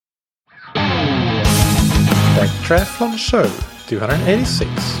That Triathlon Show 286.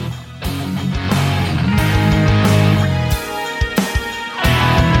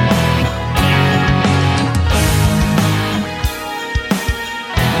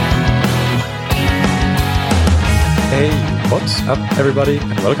 Hey, what's up everybody,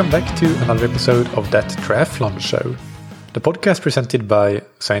 and welcome back to another episode of That Triathlon Show, the podcast presented by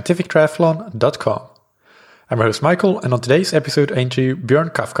scientifictriathlon.com. I'm your host Michael, and on today's episode I interview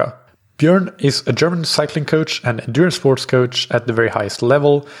Björn Kafka. Björn is a German cycling coach and endurance sports coach at the very highest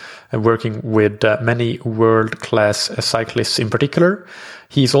level, and working with many world-class cyclists in particular.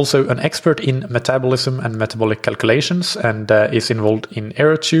 He's also an expert in metabolism and metabolic calculations, and is involved in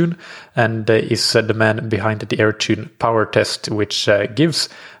Aerotune, and is the man behind the Aerotune Power Test, which gives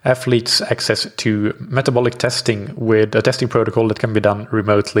athletes access to metabolic testing with a testing protocol that can be done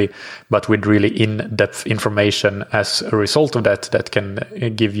remotely, but with really in-depth information as a result of that can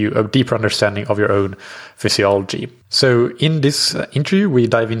give you a deeper understanding of your own physiology. So in this interview, we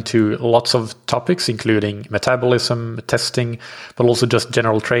dive into lots of topics, including metabolism, testing, but also just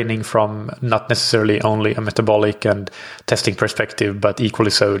general training from not necessarily only a metabolic and testing perspective, but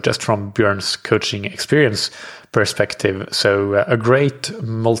equally so just from Björn's coaching experience perspective. So a great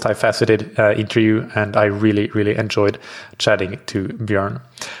multifaceted interview, and I really enjoyed chatting to Björn.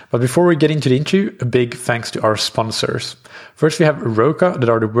 But before we get into the interview, a big thanks to our sponsors. First, we have Roka, that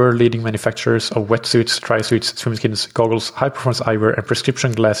are the world-leading manufacturers of wetsuits, tri-suits, swimskins, goggles, high-performance eyewear, and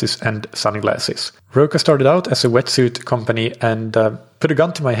prescription glasses and sunglasses. Roka started out as a wetsuit company and put a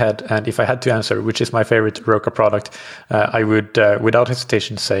gun to my head, and if I had to answer which is my favorite Roka product, I would without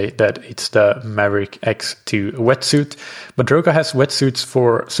hesitation say that it's the Maverick X2 wetsuit. But Roka has wetsuits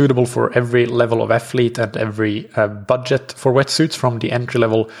suitable for every level of athlete and every budget for wetsuits, from the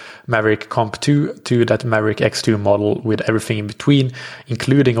entry-level Maverick Comp 2 to that Maverick X2 model with everything in between,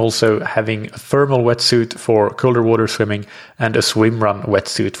 including also having a thermal wetsuit for colder water swimming and a swim run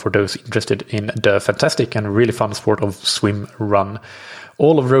wetsuit for those interested in the fantastic and really fun sport of swim run.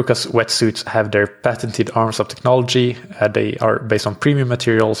 All of Roka's wetsuits have their patented arms of technology. They are based on premium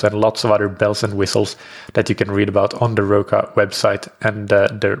materials and lots of other bells and whistles that you can read about on the Roka website. And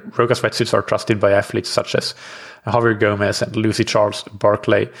the Roka's wetsuits are trusted by athletes such as Javier Gomez and Lucy Charles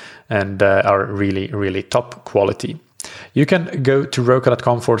Barclay, and are really top quality. You can go to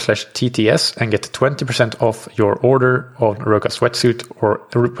roka.com/TTS and get 20% off your order on Roka's wetsuits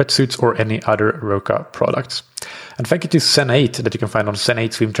or any other Roka products. And thank you to Zen8 that you can find on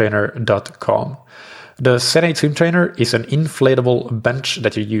zen8swimtrainer.com. The Zen8 Swim Trainer is an inflatable bench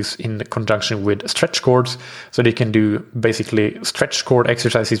that you use in conjunction with stretch cords, so that you can do basically stretch cord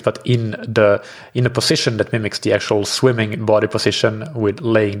exercises, but in a position that mimics the actual swimming body position, with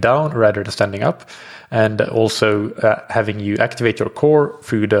laying down rather than standing up, and also having you activate your core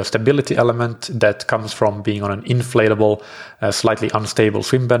through the stability element that comes from being on an inflatable, slightly unstable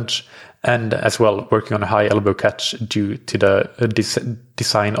swim bench, and as well working on a high elbow catch due to the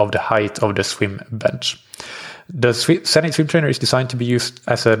design of the height of the swim bench. The Zen8 Swim Trainer is designed to be used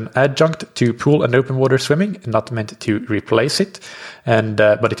as an adjunct to pool and open water swimming, not meant to replace it.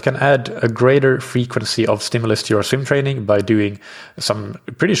 But it can add a greater frequency of stimulus to your swim training by doing some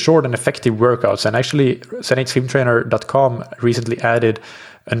pretty short and effective workouts. And actually, Zen8swimtrainer.com recently added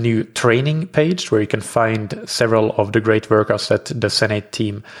a new training page where you can find several of the great workouts that the Zen8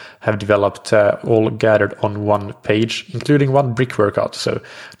 team have developed, all gathered on one page, including one brick workout. So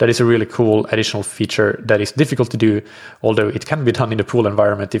that is a really cool additional feature that is difficult to do, although it can be done in the pool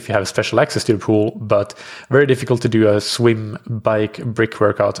environment if you have special access to the pool, but very difficult to do a swim, bike, brick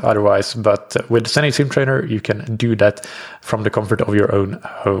workout otherwise. But with the Zen8 Swim Trainer, you can do that from the comfort of your own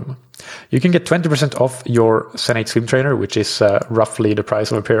home. You can get 20% off your Zen8 Swim Trainer, which is roughly the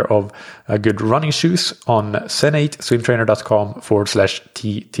price of a pair of good running shoes, on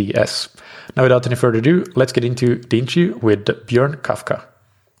zen8swimtrainer.com/TTS. Now, without any further ado, let's get into the interview with Björn Kafka.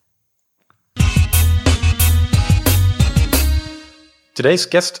 Today's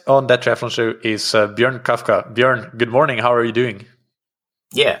guest on That Triathlon Show is Björn Kafka. Björn, good morning. How are you doing?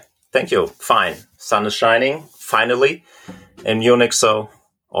 Yeah, thank you. Fine. Sun is shining, finally, in Munich, so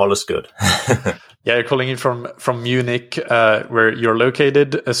all is good. Yeah, you're calling in from Munich, where you're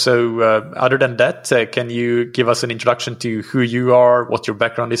located. So other than that, can you give us an introduction to who you are, what your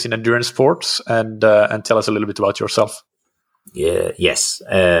background is in endurance sports, and tell us a little bit about yourself? Yeah, yes,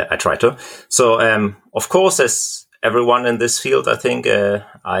 I try to. So, of course, as everyone in this field, I think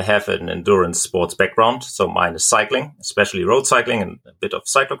I have an endurance sports background. So mine is cycling, especially road cycling and a bit of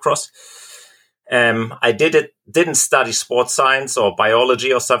cyclocross. I didn't study sports science or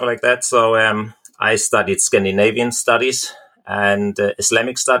biology or something like that. So I studied Scandinavian studies and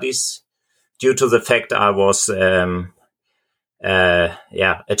Islamic studies due to the fact I was a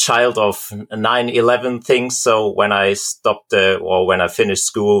child of 9/11 things. So when I stopped or when I finished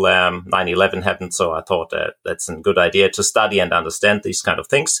school, 9/11 happened. So I thought that's a good idea to study and understand these kind of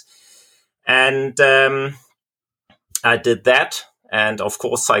things. And I did that, and of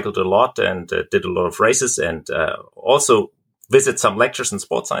course cycled a lot and did a lot of races, and also visit some lectures in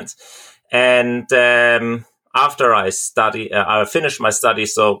sports science. And after I finished my study,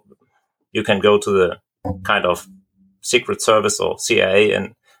 so you can go to the kind of Secret Service or CIA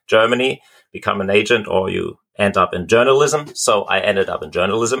in Germany, become an agent, or you end up in journalism. So I ended up in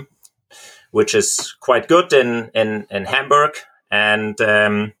journalism, which is quite good in Hamburg. And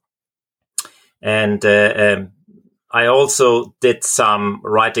I also did some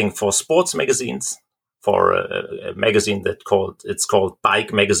writing for sports magazines, for a magazine it's called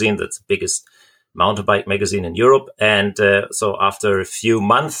Bike Magazine. That's the biggest mountain bike magazine in Europe. And so after a few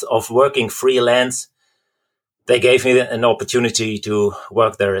months of working freelance, they gave me an opportunity to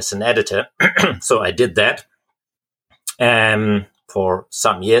work there as an editor. So I did that for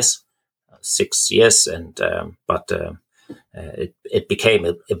some years, 6 years, but it became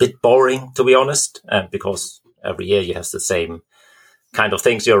a bit boring, to be honest, because every year you have the same kind of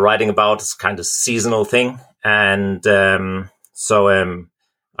things you're writing about. It's kind of seasonal thing. And so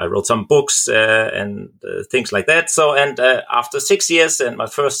I wrote some books and things like that. So, and after 6 years and my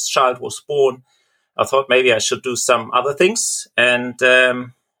first child was born, I thought maybe I should do some other things. And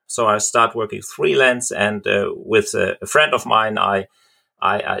so I started working freelance, and with a friend of mine,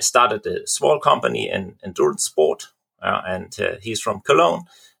 I started a small company in endurance sport, and he's from Cologne,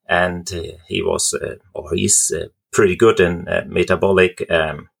 and he's pretty good in metabolic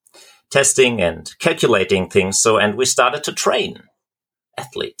testing and calculating things. So, and we started to train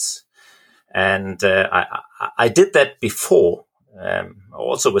athletes, and I did that before,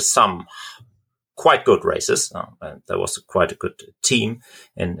 also with some quite good races. There was quite a good team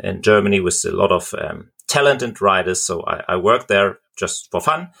in Germany with a lot of talented riders. So I worked there just for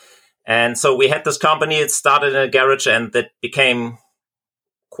fun. And so we had this company. It started in a garage, and that became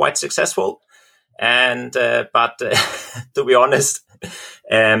quite successful. And but to be honest,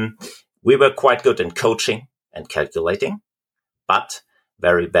 we were quite good in coaching and calculating, but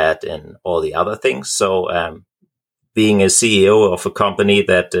very bad in all the other things. So being a CEO of a company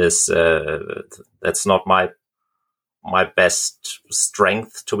that is that's not my best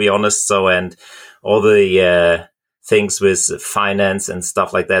strength, to be honest. So, and all the things with finance and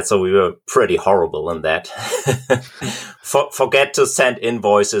stuff like that. So we were pretty horrible in that. Forget to send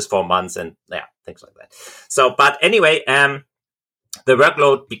invoices for months and things like that. So, but anyway, the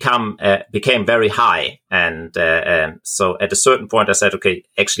workload became very high. And so at a certain point I said, okay,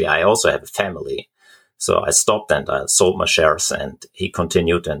 actually I also have a family. So I stopped and I sold my shares, and he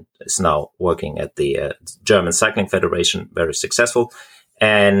continued and is now working at the German Cycling Federation, very successful.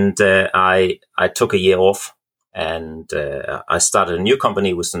 And I took a year off, and I started a new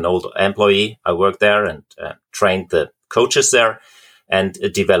company with an old employee. I worked there and trained the coaches there, and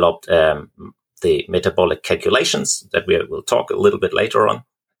developed the metabolic calculations that we will talk a little bit later on.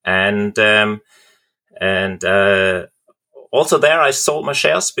 And also there, I sold my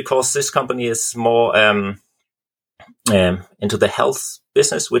shares because this company is more into the health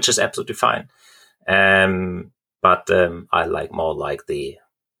business, which is absolutely fine. But I like the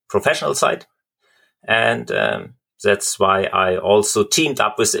professional side. And that's why I also teamed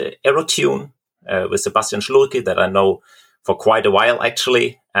up with Aerotune, with Sebastian Schlurke, that I know for quite a while,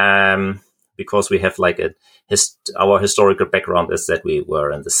 actually, because we have our historical background is that we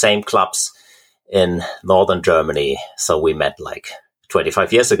were in the same clubs in northern Germany. So we met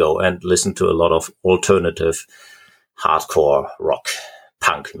 25 years ago and listened to a lot of alternative hardcore rock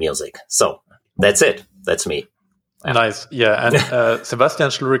punk music. So that's it. That's me. Yeah. Nice. Yeah. And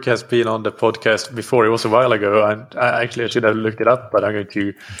Sebastian Schlurke has been on the podcast before. It was a while ago, and I should have looked it up, but I'm going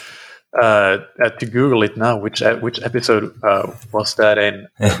to Google it now. Which episode was that in?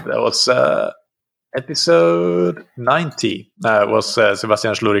 That was episode 90 was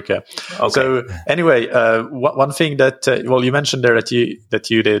Sebastian Schlurke. Okay. So anyway, one thing that you mentioned there that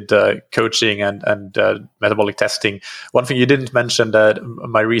you did coaching and metabolic testing. One thing you didn't mention that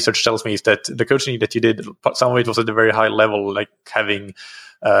my research tells me is that the coaching that you did, some of it was at a very high level, like having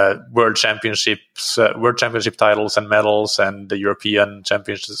world championship titles and medals, and the European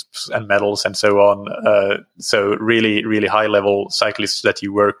championships and medals and so on. So really, really high level cyclists that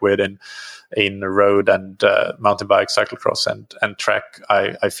you work with in road and mountain bike, cyclocross and track.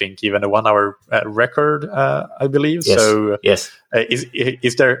 I think even a 1 hour record, I believe. Yes. So yes.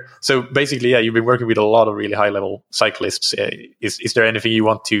 Is there? So basically, you've been working with a lot of really high level cyclists. Is there anything you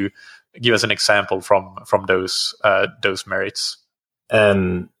want to give us an example from those merits?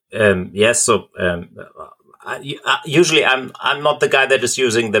 Yes. So usually I'm not the guy that is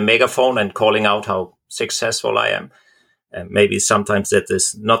using the megaphone and calling out how successful I am. Maybe sometimes that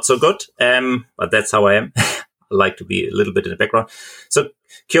is not so good, but that's how I am. I like to be a little bit in the background. So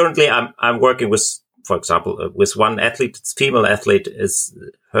currently I'm working with, for example, with one athlete, it's female athlete,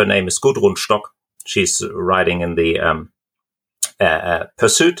 her name is Gudrun Stock. She's riding in the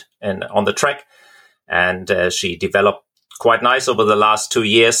pursuit and on the track, and she developed quite nice over the last 2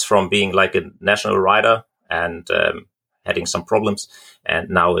 years from being like a national rider and having some problems, and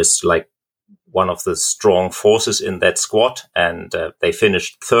now is like one of the strong forces in that squad. And they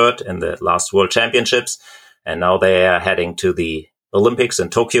finished third in the last World Championships, and now they are heading to the Olympics in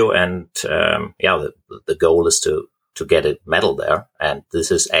Tokyo. And the goal is to get a medal there, and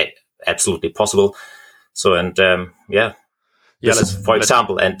this is absolutely possible. So this is, for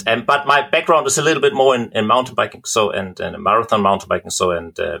example, and but my background is a little bit more in mountain biking, so and marathon mountain biking, so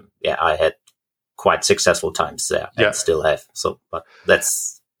I had quite successful times there, and still have. So, but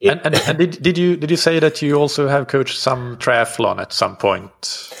that's it. And did you say that you also have coached some triathlon at some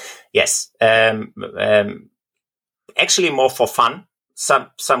point? Yes, actually more for fun.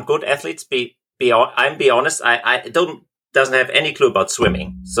 Some good athletes. Be honest, I doesn't have any clue about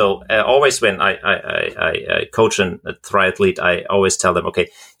swimming. So always when I coach a triathlete, I always tell them, okay,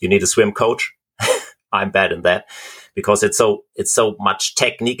 you need a swim coach. I'm bad in that because it's so much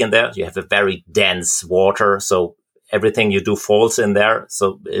technique in there. You have a very dense water, so everything you do falls in there.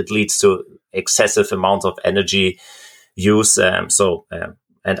 So it leads to excessive amounts of energy use.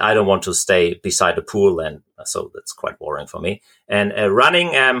 And I don't want to stay beside the pool, and so that's quite boring for me. And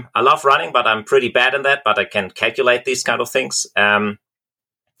running, I love running, but I'm pretty bad in that. But I can calculate these kind of things. And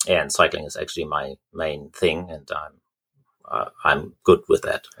cycling is actually my main thing, and I'm good with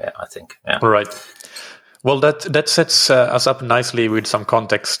that. Yeah, I think. Yeah. All right. Well, that sets us up nicely with some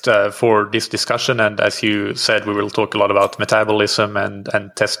context for this discussion. And as you said, we will talk a lot about metabolism and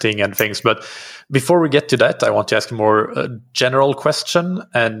testing and things. But before we get to that, I want to ask a more general question.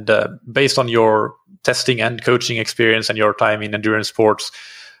 And based on your testing and coaching experience and your time in endurance sports,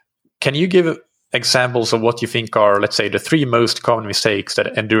 can you give examples of what you think are, let's say, the 3 most common mistakes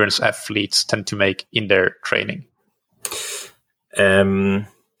that endurance athletes tend to make in their training?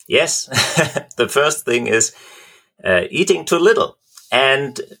 Yes, the first thing is eating too little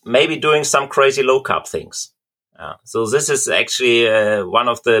and maybe doing some crazy low carb things. So this is actually one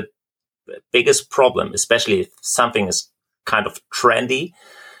of the biggest problem, especially if something is kind of trendy.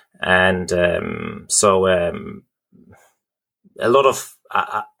 And a lot of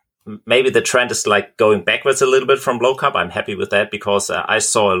maybe the trend is like going backwards a little bit from low carb. I'm happy with that because I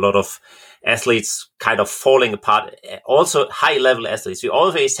saw a lot of athletes kind of falling apart. Also high level athletes. We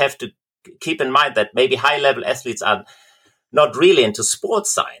always have to keep in mind that maybe high level athletes are not really into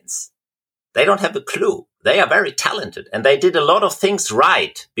sports science. They don't have a clue. They are very talented and they did a lot of things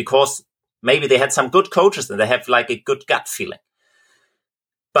right because maybe they had some good coaches and they have like a good gut feeling.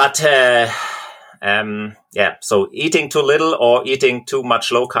 But, so eating too little or eating too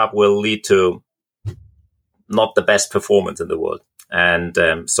much low carb will lead to not the best performance in the world. And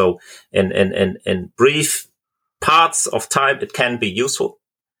so in brief parts of time, it can be useful,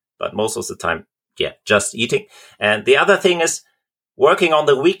 but most of the time, just eating. And the other thing is working on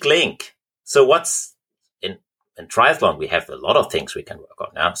the weak link. So what's in triathlon, we have a lot of things we can work on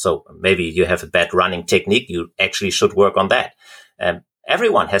now. So maybe you have a bad running technique. You actually should work on that.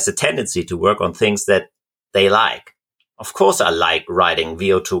 Everyone has a tendency to work on things that they like. Of course, I like riding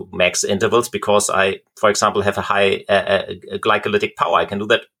VO2 max intervals because I, for example, have a high glycolytic power. I can do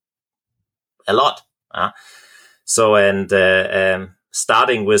that a lot.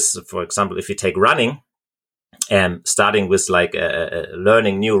 Starting with, for example, if you take running, starting with like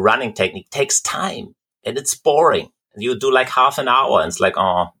learning new running technique takes time and it's boring. You do like half an hour and it's like,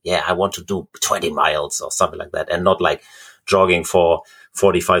 I want to do 20 miles or something like that, and not like jogging for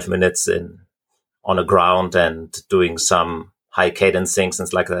 45 minutes on the ground and doing some high cadence things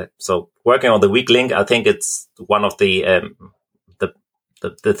and like that. So working on the weak link, I think it's one of the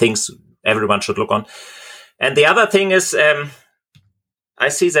things everyone should look on. And the other thing is, I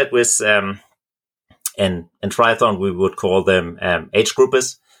see that with in triathlon, we would call them age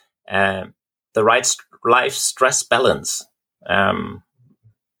groupers, the right life stress balance.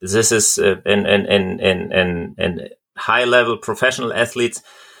 This is in high level professional athletes.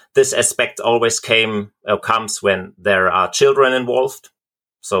 This aspect always comes when there are children involved.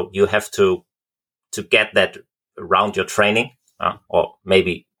 So you have to get that around your training, or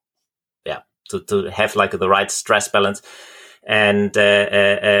maybe, to have like the right stress balance. And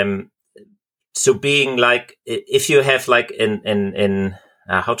to being like, if you have like if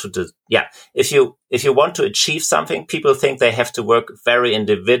you want to achieve something, people think they have to work very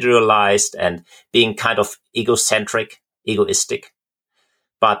individualized and being kind of egoistic.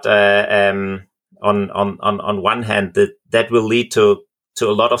 But on one hand, that will lead to a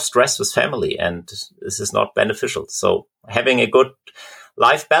lot of stress with family, and this is not beneficial. So having a good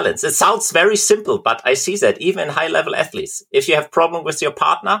life balance. It sounds very simple, but I see that even in high-level athletes, if you have problem with your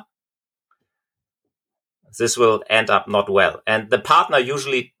partner, this will end up not well. And the partner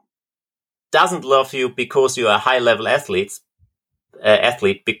usually doesn't love you because you are a high-level athlete.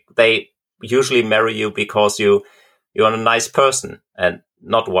 They usually marry you because you're a nice person, and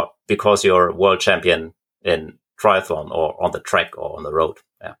not because you're a world champion in triathlon or on the track or on the road.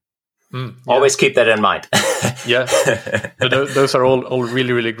 Yeah. Always keep that in mind. Yeah, those are all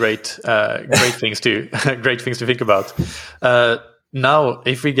really, really great things great things to think about. Now,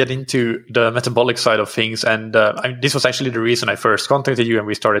 if we get into the metabolic side of things, and this was actually the reason I first contacted you and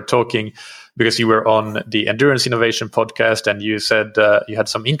we started talking, because you were on the Endurance Innovation podcast and you said you had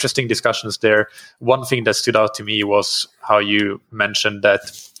some interesting discussions there. One thing that stood out to me was how you mentioned that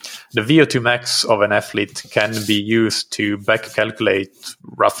the VO2 max of an athlete can be used to back calculate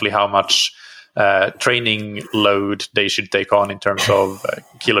roughly how much training load they should take on in terms of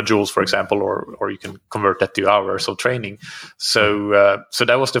kilojoules, for example, or you can convert that to hours of training. So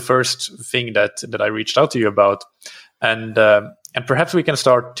that was the first thing that I reached out to you about, and perhaps we can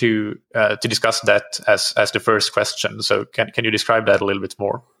start to discuss that as the first question. So can you describe that a little bit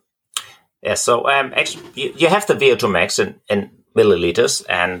more? Yeah. So actually, you have the VO2 max in milliliters,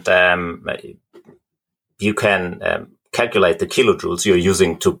 and you can calculate the kilojoules you're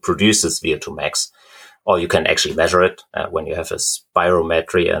using to produce this VO2 max, or you can actually measure it when you have a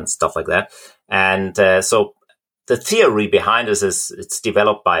spirometry and stuff like that. And so the theory behind this is it's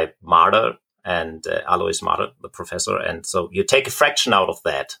developed by Marder and Alois Marder, the professor. And so you take a fraction out of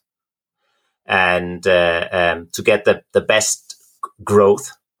that, and to get the best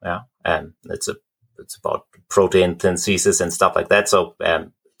growth. Yeah, it's about protein synthesis and stuff like that. So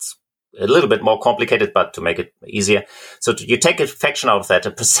it's a little bit more complicated, but to make it easier. So you take a fraction out of that,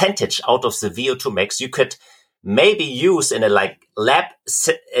 a percentage out of the VO2 max you could maybe use in a lab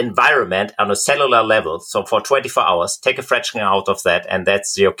environment on a cellular level. So for 24 hours, take a fraction out of that, and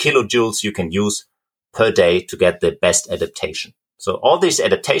that's your kilojoules you can use per day to get the best adaptation. So all these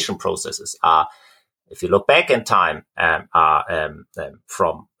adaptation processes are, if you look back in time, are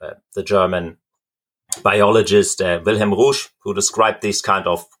from the German biologist Wilhelm Rouge, who described this kind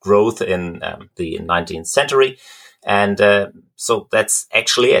of growth in the 19th century. And so that's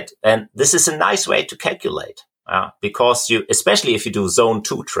actually it. And this is a nice way to calculate, because especially if you do zone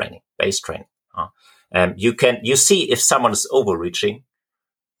 2 training, base training, you see if someone is overreaching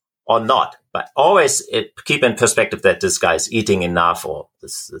or not. But always keep in perspective that this guy is eating enough, or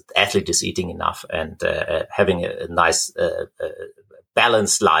this athlete is eating enough, and having a nice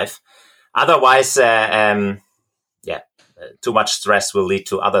balanced life. Otherwise, too much stress will lead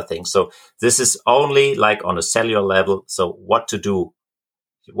to other things. So this is only like on a cellular level. So what to do,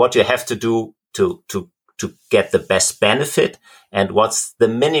 what you have to do to get the best benefit, and what's the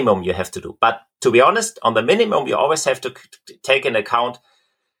minimum you have to do. But to be honest, on the minimum, you always have to take into account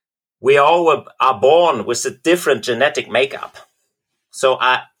we all are born with a different genetic makeup. So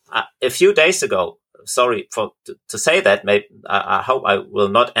a few days ago, sorry to say that, maybe I hope I will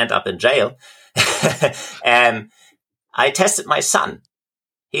not end up in jail. I tested my son.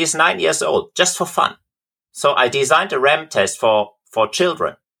 He is 9 years old, just for fun. So I designed a RAM test for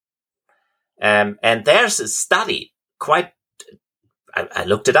children. And there's a study, I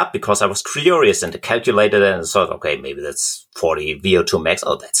looked it up because I was curious, and calculated it and thought, okay, maybe that's 40 VO2 max.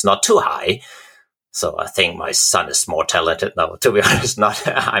 Oh, that's not too high. So I think my son is more talented. No, to be honest,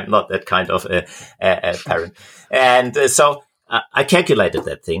 I'm not that kind of a parent. And so I calculated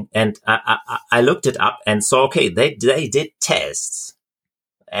that thing, and I looked it up and saw, okay, they did tests,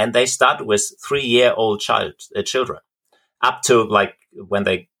 and they started with 3-year-old children up to like when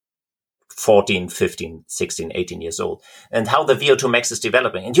they 14, 15, 16, 18 years old, and how the VO2 max is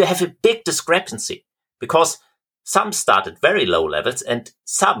developing. And you have a big discrepancy, because some start at very low levels and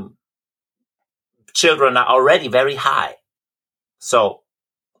some children are already very high. So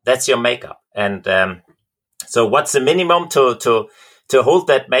that's your makeup. And so what's the minimum to hold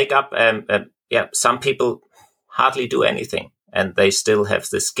that makeup? Some people hardly do anything, and they still have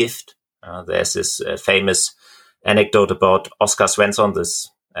this gift. There's this famous anecdote about Oskar Svensson, this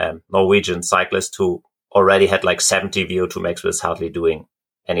Norwegian cyclist who already had like 70 VO2 max with hardly doing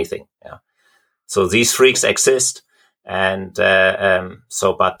anything. Yeah. So these freaks exist, And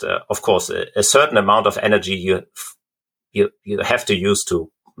but of course, a certain amount of energy you have to use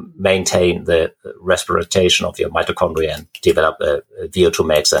to maintain the respiration of your mitochondria and develop a VO2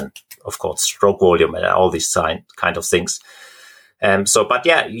 max and, of course, stroke volume and all these kind of things. But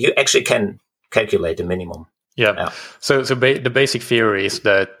yeah, you actually can calculate the minimum. Yeah. So the basic theory is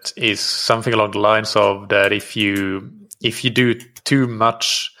something along the lines of that if you do too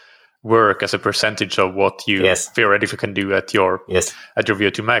much work as a percentage of what you theoretically can do at your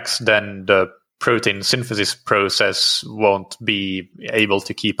VO2 max, then the protein synthesis process won't be able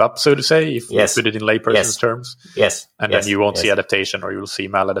to keep up, so to say, if you put it in layperson's terms. And then you won't see adaptation, or you will see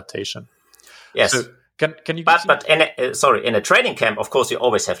maladaptation. Yes. So can you? But in a training camp, of course, you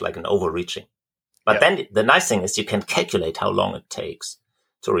always have like an overreaching. But then the nice thing is you can calculate how long it takes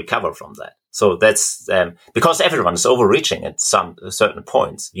to recover from that. So that's because everyone is overreaching at some certain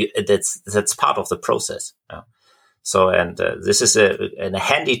points. That's part of the process. So this is a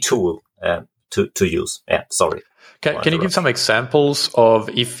handy tool to use. Yeah, sorry. Can you give some examples of,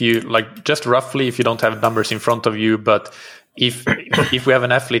 if you like, just roughly, if you don't have numbers in front of you, but if we have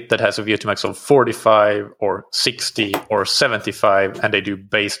an athlete that has a VO2 max of 45 or 60 or 75 and they do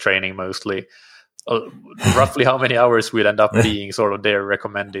base training mostly, roughly how many hours will end up being sort of their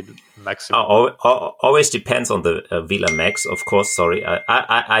recommended maximum? Always depends on the VLA max, of course. Sorry,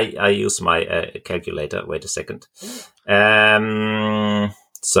 I use my calculator. Wait a second.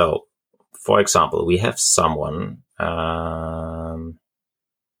 So, for example, we have someone. I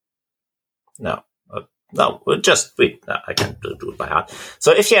can do it by heart.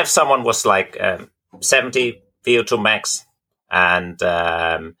 So if you have someone was like 70 VO2 max, and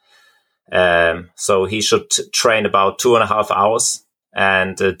so he should train about 2.5 hours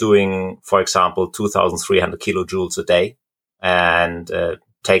and doing, for example, 2,300 kilojoules a day, and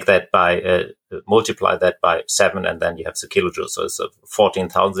take that by multiply that by 7, and then you have the kilojoules. So it's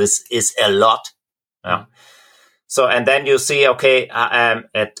 14,000. This is a lot. Yeah. So, and then you see, okay,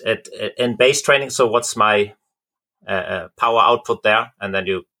 in base training, so what's my power output there? And then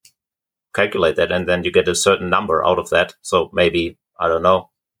you calculate that, and then you get a certain number out of that. So maybe, I don't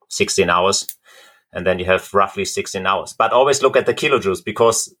know, 16 hours. And then you have roughly 16 hours. But always look at the kilojoules,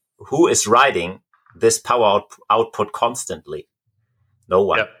 because who is riding this power output constantly? No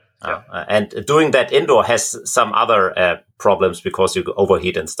one. And doing that indoor has some other problems, because you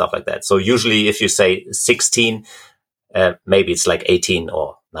overheat and stuff like that. So usually if you say 16, maybe it's like 18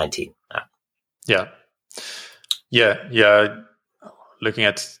 or 19. Looking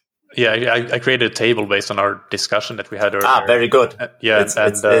at, I created a table based on our discussion that we had earlier. Very good.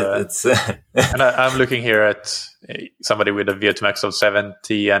 And I'm looking here at somebody with a VO2 max of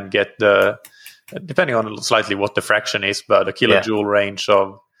 70 and get depending on slightly what the fraction is, but a kilojoule range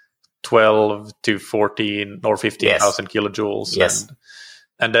of 12 to 14 or 15,000 kilojoules. Yes.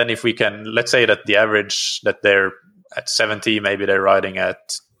 And then if we can, let's say that the average that they're at 70, maybe they're riding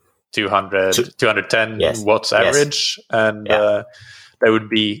at 210 watts average. And that would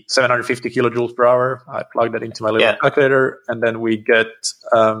be 750 kilojoules per hour. I plug that into my little calculator, and then we get,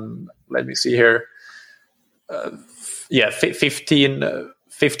 let me see here, 15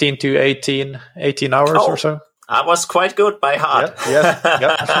 to 18 hours or so. I was quite good by heart.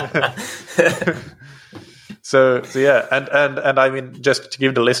 So and I mean, just to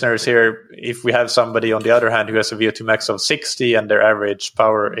give the listeners here, if we have somebody on the other hand who has a VO2 max of 60 and their average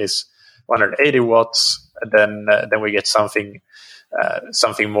power is 180 watts, then we get something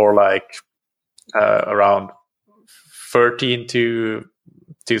more like around 13 to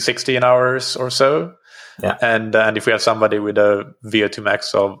 16 hours or so. And if we have somebody with a VO2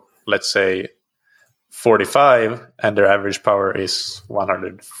 max of, let's say, 45 and their average power is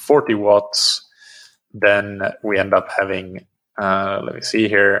 140 watts, then we end up having, let me see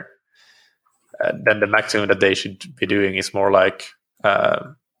here, then the maximum that they should be doing is more like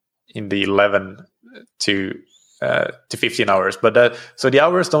in the 11 to 15 hours. But so the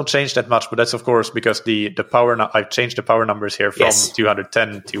hours don't change that much, but that's of course because the power, I've changed the power numbers here from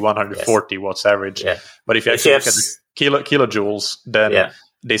 210 to 140 watts average. But if you actually look at the kilojoules, then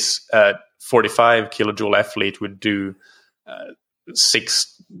this 45 kilojoule athlete would do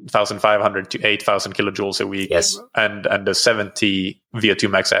 6,500 to 8,000 kilojoules a week. And the 70 VO2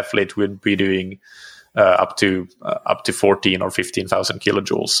 max athlete would be doing up to 14 or 15,000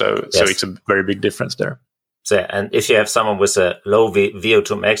 kilojoules. So it's a very big difference there. So, and if you have someone with a low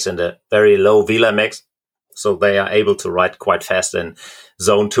VO2 max and a very low VLA max, so they are able to ride quite fast in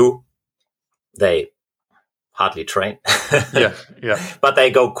zone 2, they hardly train. But they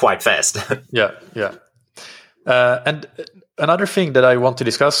go quite fast. And another thing that I want to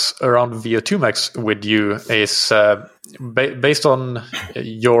discuss around VO2 max with you is based on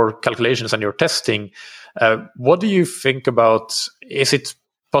your calculations and your testing. What do you think about? Is it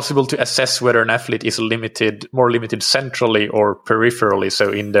possible to assess whether an athlete is more limited centrally or peripherally,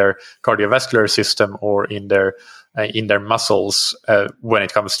 so in their cardiovascular system or in their muscles when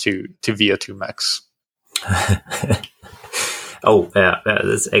it comes to VO2 max?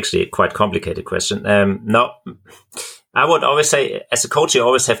 That's actually a quite complicated question. No, I would always say, as a coach, you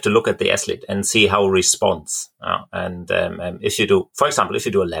always have to look at the athlete and see how he responds. If you do, for example, if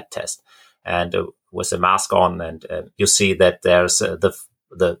you do a lab test and with a mask on, and you see that there's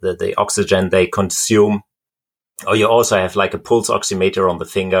the oxygen they consume, or you also have like a pulse oximeter on the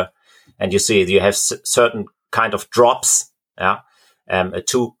finger, and you see you have certain kind of drops.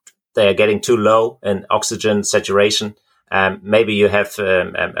 They are getting too low in oxygen saturation. Maybe you have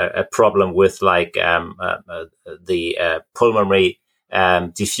a problem with like the pulmonary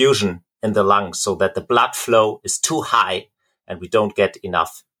diffusion in the lungs, so that the blood flow is too high and we don't get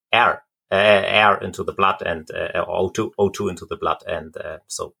enough air into the blood and O2 into the blood, and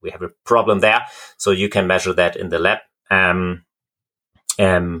so we have a problem there. So you can measure that in the lab.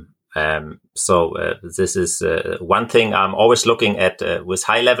 This is one thing I'm always looking at with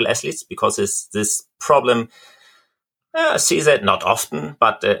high level athletes, because this problem. See that not often,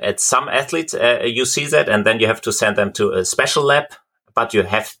 but at some athletes you see that, and then you have to send them to a special lab. But you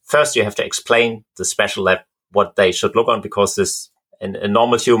have to explain the special lab what they should look on, because this in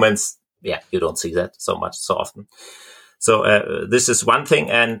normal humans, you don't see that so often. So this is one thing,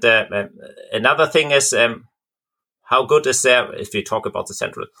 and another thing is how good is there, if we talk about the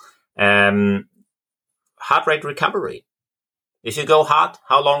central heart rate recovery. If you go hard,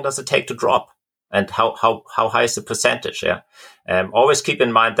 how long does it take to drop? And how high is the percentage? Always keep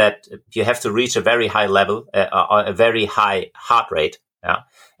in mind that you have to reach a very high level, a very high heart rate.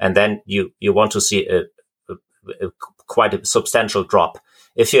 And then you want to see quite a substantial drop.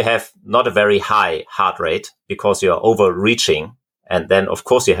 If you have not a very high heart rate because you're overreaching, and then of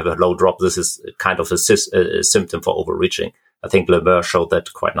course you have a low drop, this is kind of a symptom for overreaching. I think Lemaire showed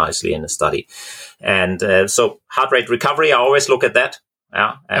that quite nicely in a study. And so heart rate recovery, I always look at that.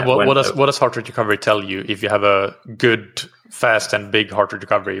 And what does heart rate recovery tell you if you have a good, fast, and big heart rate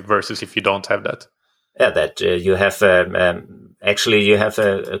recovery versus if you don't have that? That you have actually you have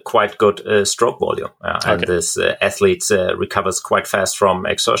a quite good stroke volume, and this athlete recovers quite fast from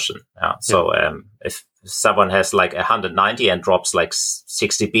exertion. So if someone has like 190 and drops like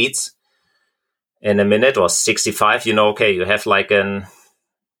 60 beats in a minute or 65, you have like a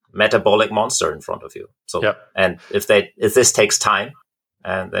metabolic monster in front of you. So and if this takes time.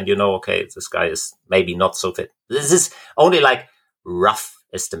 And then this guy is maybe not so fit. This is only like rough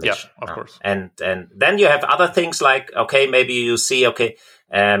estimation. Yeah, of course. And then you have other things like, maybe you see, in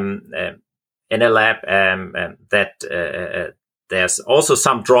a lab, that there's also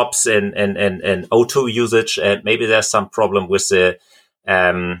some drops in O2 usage. Maybe there's some problem with the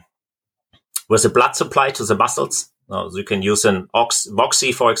blood supply to the muscles. So you can use an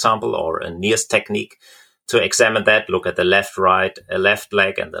Voxy, for example, or a NIRS technique to examine that, look at the left leg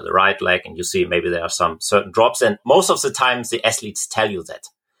and the right leg, and you see maybe there are some certain drops. And most of the time, the athletes tell you that.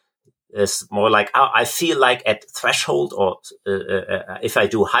 It's more like, I feel like at threshold, or if I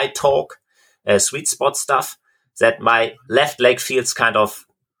do high torque, sweet spot stuff, that my left leg feels kind of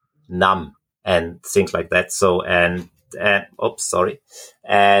numb and things like that. So,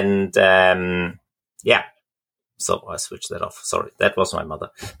 So I switched that off. Sorry, that was my mother.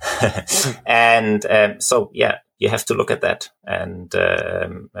 And you have to look at that. And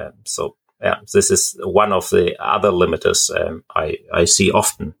this is one of the other limiters I see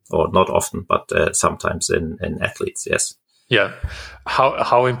often, or not often, but sometimes in athletes. Yes. Yeah.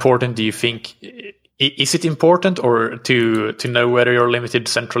 How important do you think? Is it important or to know whether you're limited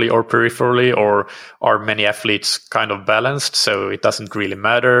centrally or peripherally, or are many athletes kind of balanced, so it doesn't really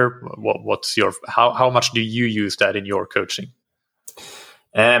matter? How much do you use that in your coaching?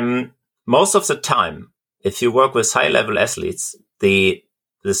 Most of the time, if you work with high level athletes, the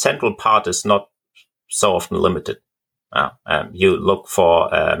central part is not so often limited. You look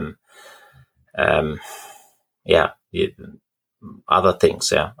for other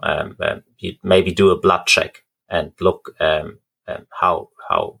things, you maybe do a blood check and look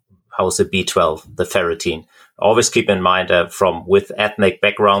how's the B12, the ferritin. Always keep in mind with ethnic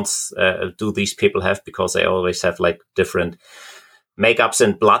backgrounds do these people have, because they always have like different makeups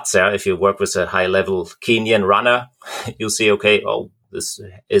in bloods. If you work with a high level Kenyan runner, you see this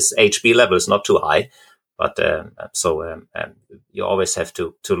HB level is not too high, But you always have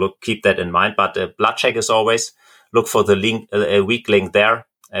to keep that in mind. But blood check is always look for the weak link there,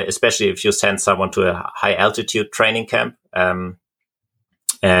 especially if you send someone to a high altitude training camp.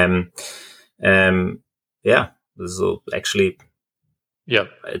 This will actually. Yeah,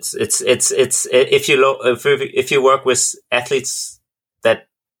 it's if you work with athletes that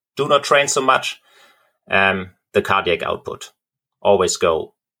do not train so much, the cardiac output always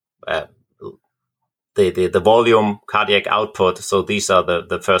go the volume, cardiac output. So these are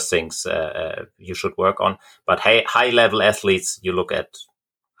the first things you should work on. But high level athletes,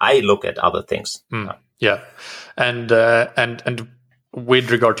 I look at other things. Yeah, and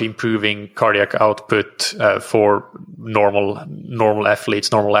with regard to improving cardiac output for normal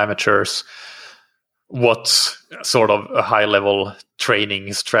athletes, normal amateurs, what's sort of a high level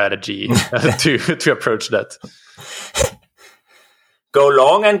training strategy to approach that? Go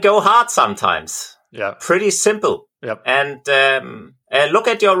long and go hard sometimes. Yeah, pretty simple. Yep. And look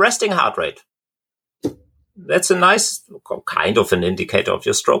at your resting heart rate. That's a nice kind of an indicator of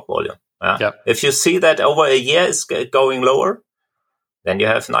your stroke volume. Yeah. If you see that over a year is going lower, then you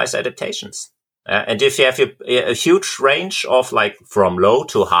have nice adaptations. And if you have a huge range of like from low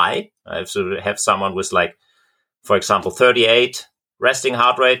to high, if you have someone with like, for example, 38 resting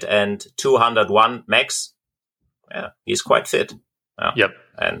heart rate and 201 max, he's quite fit. Yep.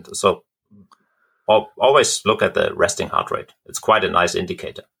 And so always look at the resting heart rate. It's quite a nice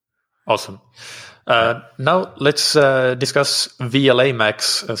indicator. Awesome. Now let's discuss VLA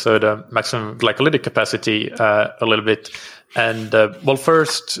max, so the maximum glycolytic capacity, a little bit. And well,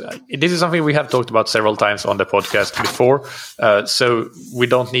 first, this is something we have talked about several times on the podcast before, so we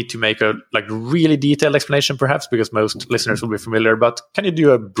don't need to make a really detailed explanation, perhaps, because most listeners will be familiar. But can you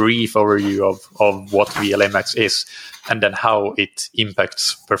do a brief overview of what VLA max is, and then how it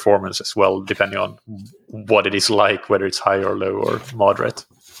impacts performance as well, depending on what it is like, whether it's high or low or moderate?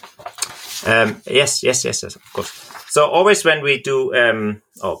 Yes, of course. So always when we do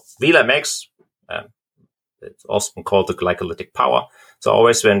VLA max, it's often called the glycolytic power. So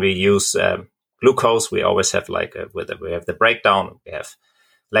always when we use glucose, we always have we have the breakdown. We have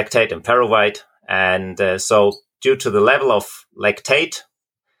lactate and pyruvate, and so due to the level of lactate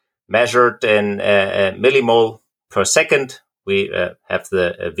measured in millimole per second, we have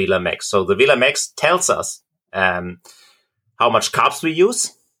the VLA max. So the VLA max tells us how much carbs we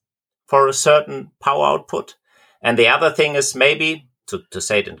use for a certain power output, and the other thing is maybe to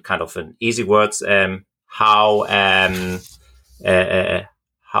say it in kind of in easy words. How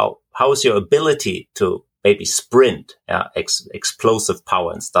is your ability to maybe sprint, explosive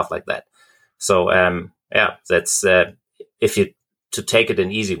power and stuff like that. So that's if you to take it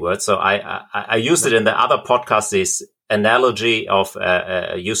in easy words. So I used it in the other podcast, this analogy of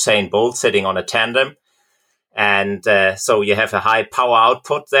Usain Bolt sitting on a tandem, and so you have a high power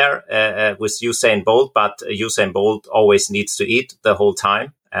output there with Usain Bolt, but Usain Bolt always needs to eat the whole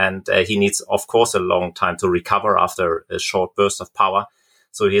time. And he needs, of course, a long time to recover after a short burst of power.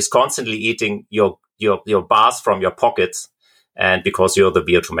 So he's constantly eating your bars from your pockets, and because you're the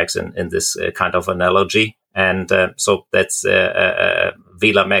VO2 max in this kind of analogy. And so that's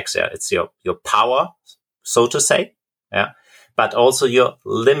VLA max. Yeah, it's your power, so to say. Yeah, but also your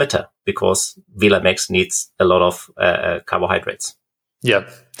limiter, because VLA max needs a lot of carbohydrates. Yeah,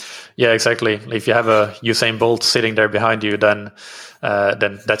 exactly. If you have a Usain Bolt sitting there behind you, then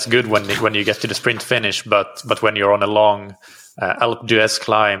that's good when you get to the sprint finish. But when you're on a long Alpe d'Huez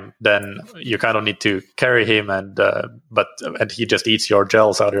climb, then you kind of need to carry him, and he just eats your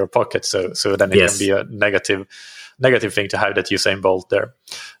gels out of your pocket. So then it can be a negative thing to have that Usain Bolt there.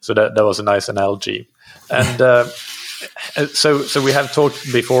 So that was a nice analogy. And so we have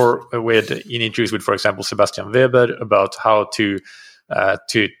talked before in interviews with, for example, Sebastian Weber about how to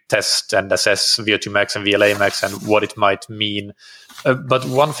test and assess VO2 max and VLA max and what it might mean. But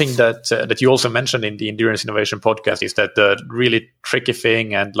one thing that you also mentioned in the Endurance Innovation podcast is that the really tricky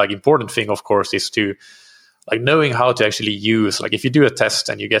thing and important thing, of course, is to knowing how to actually use, if you do a test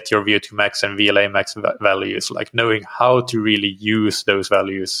and you get your VO2 max and VLA max values, knowing how to really use those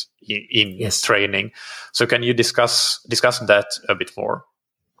values in training. So can you discuss that a bit more?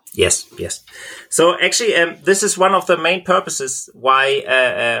 Yes. So actually, this is one of the main purposes why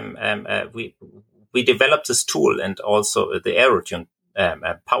we developed this tool, and also the AeroTune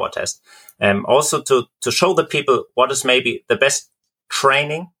power test, also to show the people what is maybe the best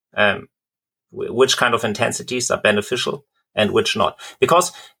training, which kind of intensities are beneficial and which not.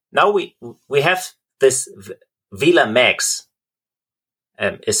 Because now we have this VLA max,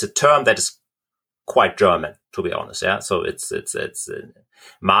 is a term that is quite German, to be honest. Yeah. So it's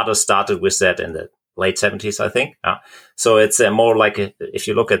Marder started with that in the late 70s, I think. So it's more like if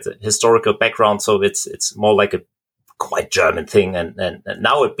you look at the historical background, so it's more like a quite German thing, and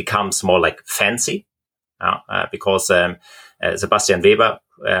now it becomes more like fancy, because Sebastian Weber,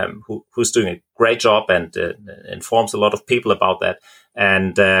 who's doing a great job and informs a lot of people about that,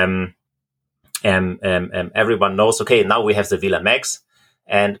 and everyone knows, okay, now we have the VLAMX,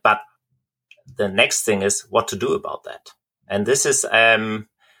 but the next thing is what to do about that. And this is,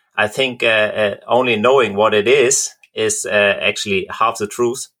 I think, only knowing what it is actually half the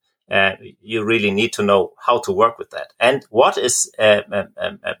truth. You really need to know how to work with that. And what is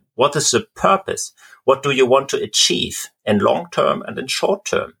the purpose? What do you want to achieve in long term and in short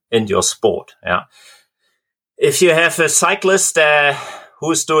term in your sport? Yeah. If you have a cyclist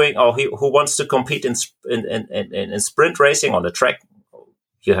who's doing, or who wants to compete in sprint racing on the track,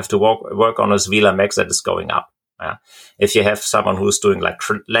 you have to work on his VLAMX that is going up. If you have someone who's doing like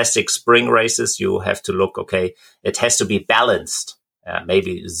classic spring races, you have to look, okay, it has to be balanced,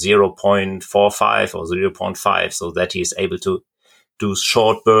 maybe 0.45 or 0.5, so that he's able to do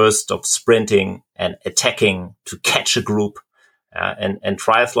short bursts of sprinting and attacking to catch a group. And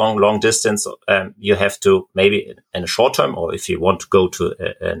triathlon, long distance, you have to maybe in a short term, or if you want to go to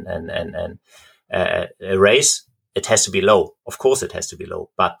a race, it has to be low. Of course, it has to be low.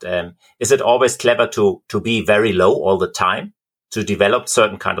 But is it always clever to be very low all the time to develop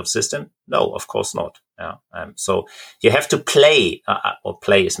certain kind of system? No, of course not. So you have to play, or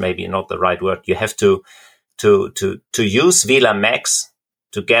play is maybe not the right word. You have to use VLAMX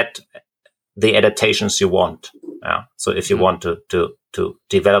to get the adaptations you want. So if you want to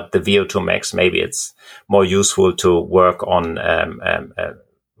develop the VO2 max, maybe it's more useful to work on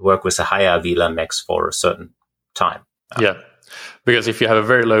work with a higher VLAMX for a certain time. Yeah, because if you have a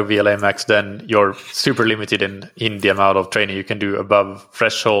very low VLAMX, then you're super limited in the amount of training you can do above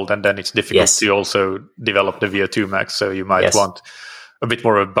threshold, and then it's difficult to also develop the VO2 max. So you might want a bit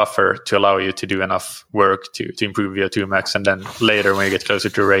more of a buffer to allow you to do enough work to improve VO2 max, and then later when you get closer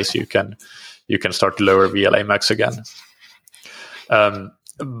to a race, you can start to lower VLAMX again.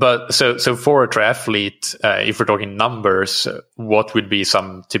 But so for a triathlete, if we're talking numbers, what would be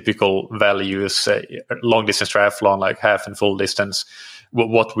some typical values? Long distance triathlon, like half and full distance.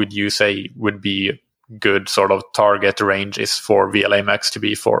 What would you say would be good sort of target ranges for VLAMX to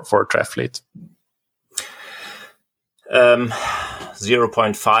be for a triathlete?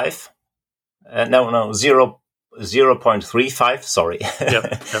 0.5. 0.35. Sorry.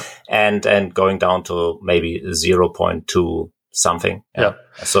 Yep. And going down to maybe 0.2. Something.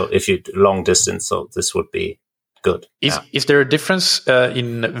 So if you long distance, so this would be good. Is there a difference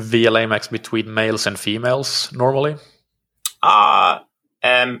in VLAMX between males and females normally? I've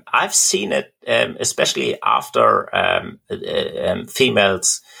seen it, especially after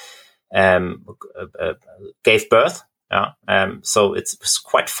females gave birth. So it's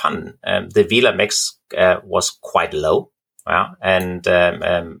quite fun. The VLAMX was quite low. And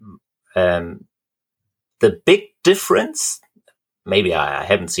the big difference, maybe I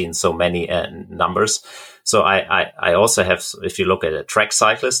haven't seen so many numbers. So I also have, if you look at a track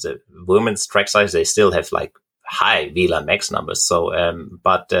cyclist, the women's track cyclists, they still have like high VLAMX numbers. So,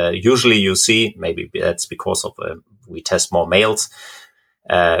 but usually you see, maybe that's because of we test more males.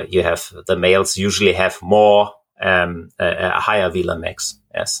 You have the males usually have more a higher VLAMX.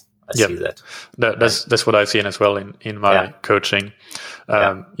 Yes, I see that. That's what I've seen as well in my coaching.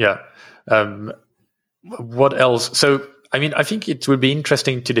 What else? So, I mean, I think it would be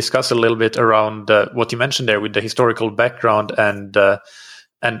interesting to discuss a little bit around what you mentioned there with the historical background and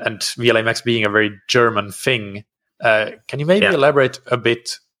VLAMX being a very German thing. Can you maybe elaborate a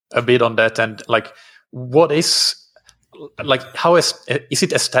bit on that, and like what is, like, how is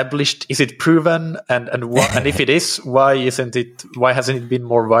it established? Is it proven? And if it is, why hasn't it been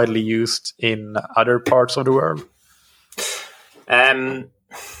more widely used in other parts of the world?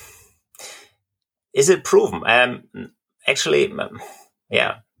 Is it proven? Actually,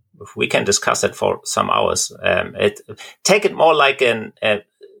 we can discuss it for some hours. Take it more like a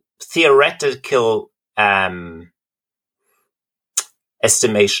theoretical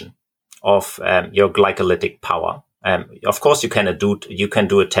estimation of your glycolytic power. Of course, you can do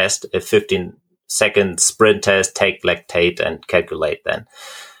a test, a 15-second sprint test, take lactate and calculate then.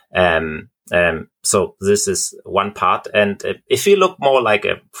 So this is one part. And if you look more like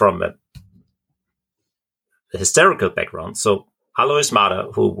from a historical background, so Alois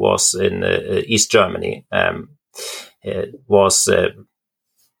Mader, who was in East Germany, was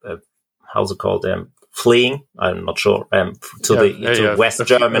how's it called? Fleeing, I'm not sure, to West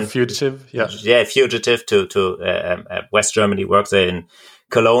Germany. Fugitive, fugitive to West Germany. Worked there in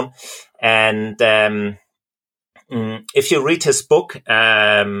Cologne. And if you read his book,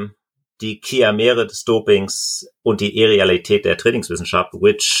 Die Chimäre des Dopings und die Irrealität der Trainingswissenschaft,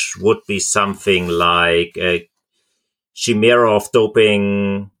 which would be something like a chimera of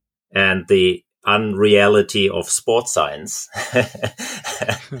doping and the unreality of sports science.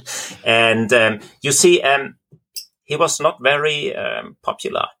 And you see, he was not very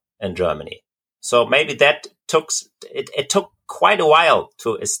popular in Germany. So maybe that took quite a while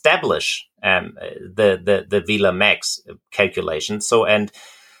to establish the Wheeler Max calculation. So, and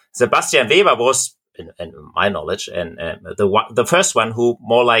Sebastian Weber was, in my knowledge, and the first one who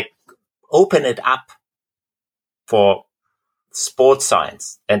more like opened it up for sports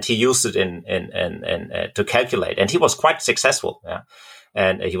science, and he used it in to calculate, and he was quite successful. Yeah,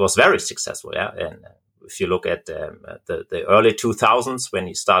 and he was very successful. Yeah, and if you look at the early 2000s when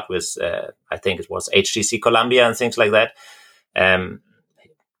he started with, I think it was HTC Columbia and things like that.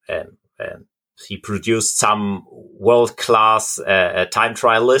 He produced some world-class time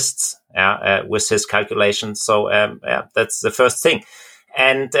trial lists with his calculations. So that's the first thing.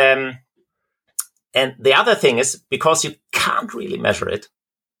 And the other thing is, because you can't really measure it,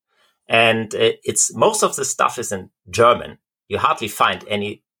 and it's most of the stuff is in German, you hardly find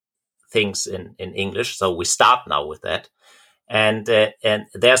any things in English. So we start now with that. And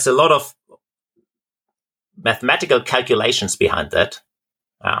there's a lot of mathematical calculations behind that.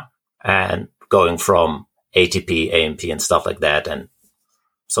 And going from ATP, AMP and stuff like that. And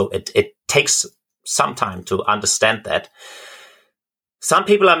so it takes some time to understand that. Some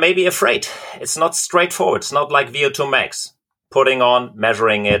people are maybe afraid. It's not straightforward. It's not like VO2 max. Putting on,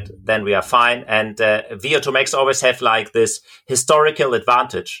 measuring it, then we are fine. And VO2 max always have like this historical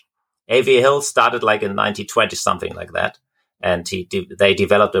advantage. A.V. Hill started like in 1920, something like that. And they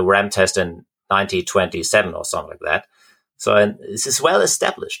developed a RAM test in 1927 or something like that. So, and this is well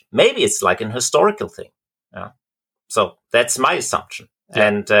established. Maybe it's like an historical thing. Yeah. So that's my assumption. Yeah.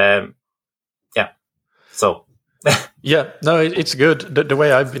 And, so. Yeah, no, it's good. The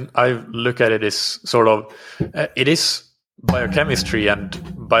way I look at it is sort of, it is biochemistry and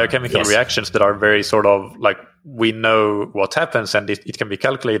biochemical reactions that are very sort of like, we know what happens, and it can be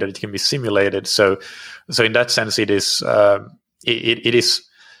calculated, it can be simulated. So in that sense, it is, it is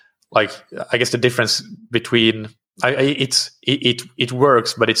like, I guess the difference between, it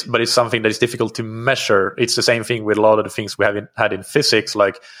works, but it's something that is difficult to measure. It's the same thing with a lot of the things we had in physics.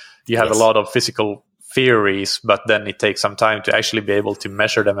 Like you have a lot of physical theories, but then it takes some time to actually be able to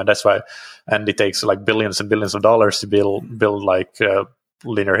measure them, and that's why. And it takes like billions and billions of dollars to build like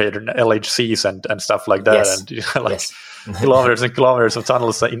linear hidden LHCs and stuff like that, and like kilometers and kilometers of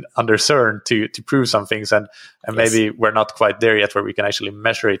tunnels under CERN to prove some things, and maybe we're not quite there yet where we can actually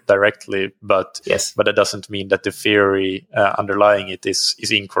measure it directly, but that doesn't mean that the theory underlying it is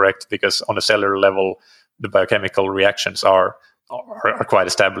incorrect, because on a cellular level the biochemical reactions are quite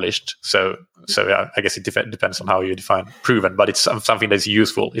established. So yeah, I guess it depends on how you define proven, but it's something that's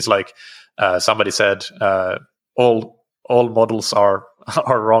useful. It's like somebody said, all models are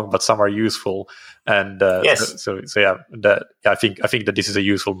wrong, but some are useful. And so yeah, I think that this is a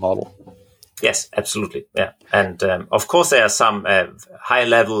useful model. Yes, absolutely. Yeah, and of course there are some high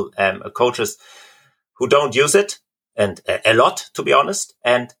level coaches who don't use it, and a lot, to be honest,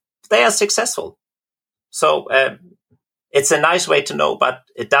 and they are successful. So it's a nice way to know, but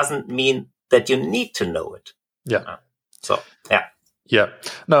it doesn't mean that you need to know it. Yeah. So yeah. Yeah.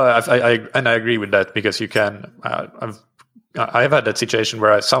 No, I agree with that, because you can. I've had that situation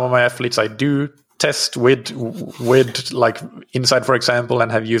where some of my athletes I do test with like Insight, for example,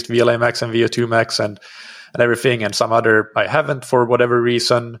 and have used VLA Max and VO2 Max and everything, and some other I haven't for whatever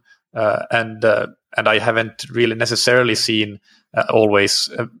reason, and I haven't really necessarily seen always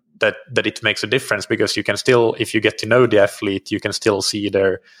that it makes a difference, because you can still, if you get to know the athlete, you can still see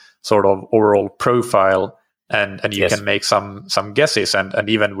their sort of overall profile, and you can make some guesses, and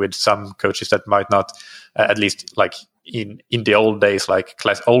even with some coaches that might not, at least like in the old days, like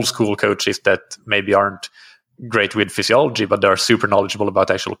old school coaches that maybe aren't great with physiology, but they're super knowledgeable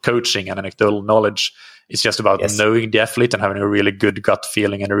about actual coaching and anecdotal knowledge. It's just about knowing the athlete and having a really good gut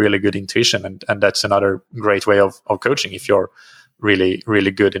feeling and a really good intuition, and that's another great way of coaching if you're really,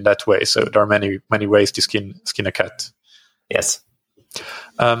 really good in that way. So there are many ways to skin a cat. Yes.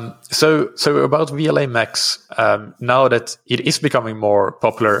 So about VLA Max, now that it is becoming more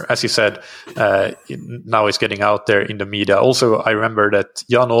popular, as you said, now it's getting out there in the media. Also, I remember that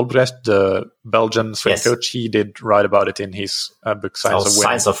Jan Olbrecht, the Belgian strength coach, he did write about it in his book Science of Winning.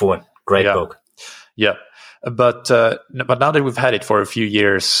 Science of Winning, great book. Yeah. But now that we've had it for a few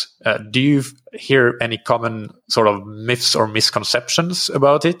years, do you hear any common sort of myths or misconceptions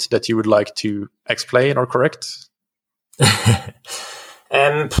about it that you would like to explain or correct?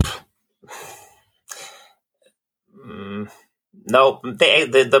 No,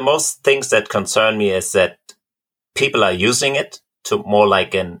 the most things that concern me is that people are using it to more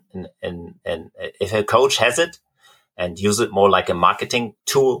like if a coach has it and use it more like a marketing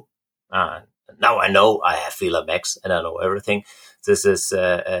tool. Now I know I have VLA Max and I know everything. This is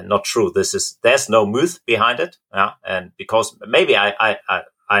not true. There's no myth behind it. And because maybe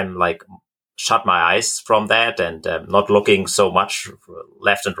I'm like shut my eyes from that and not looking so much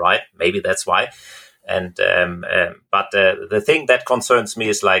left and right. Maybe that's why. And but the thing that concerns me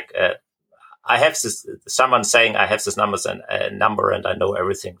is like I have someone saying I have this number and I know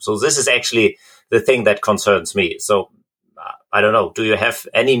everything. So this is actually the thing that concerns me. So I don't know. Do you have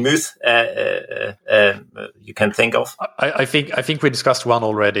any myth you can think of? I think we discussed one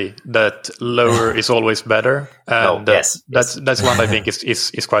already, that lower is always better. And yes. That's one I think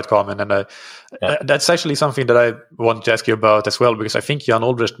is quite common. And that's actually something that I want to ask you about as well, because I think Jan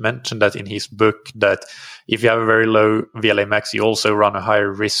Olbrecht mentioned that in his book, that if you have a very low VLA max, you also run a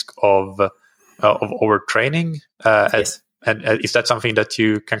higher risk of overtraining. Yes. And is that something that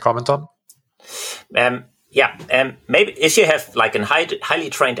you can comment on? Maybe if you have like a highly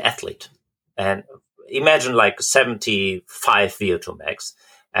trained athlete, and imagine like 75 VO2 max,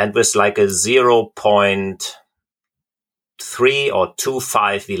 and with like a 0.3 or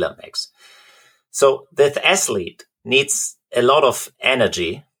 25 VLA max. So that athlete needs a lot of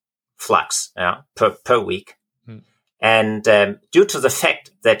energy flux per week. And due to the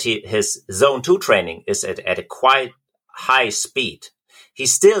fact that his zone 2 training is at a quite high speed, he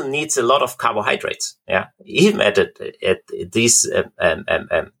still needs a lot of carbohydrates. Even at these,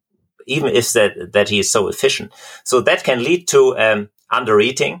 even if that he is so efficient. So that can lead to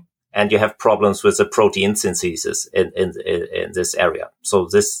undereating, and you have problems with the protein synthesis in this area. So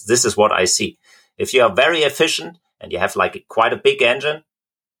this is what I see. If you are very efficient and you have like quite a big engine,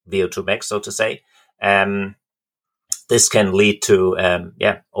 VO2 max, so to say, this can lead to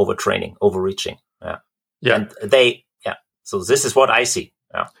overtraining, overreaching. And so this is what I see.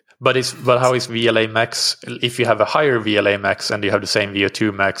 But how is VLA max? If you have a higher VLA max and you have the same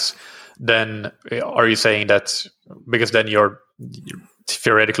VO2 max, then are you saying that because then you're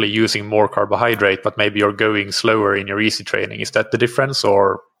theoretically using more carbohydrate, but maybe you're going slower in your easy training? Is that the difference,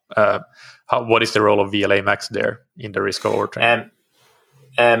 or what is the role of VLA max there in the risk of overtraining?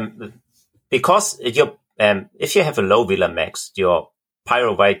 Because if you have a low VLA max, your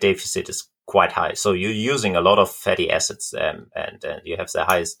pyruvate deficit is quite high. So you're using a lot of fatty acids and you have the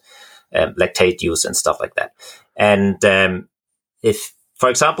highest lactate use and stuff like that. And if, for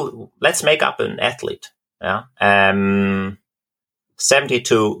example, let's make up an athlete,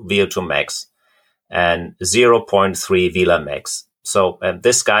 72 VO2 max and 0.3 VLA max. So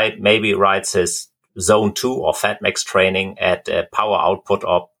this guy maybe rides his zone 2 or fat max training at a power output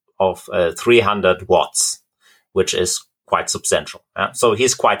of 300 watts, which is quite substantial. So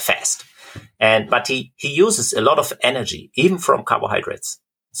he's quite fast. But he uses a lot of energy, even from carbohydrates.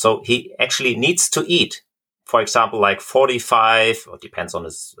 So he actually needs to eat, for example, like 45, or depends on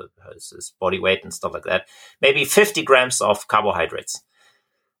his body weight and stuff like that, maybe 50 grams of carbohydrates.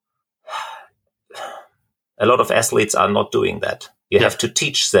 A lot of athletes are not doing that. You have to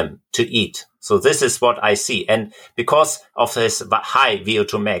teach them to eat. So this is what I see. And because of his high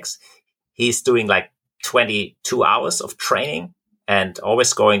VO2 max, he's doing like 22 hours of training and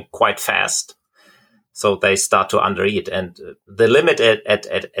always going quite fast. So they start to undereat. And the limit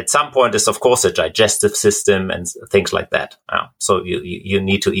at some point is, of course, a digestive system and things like that. So you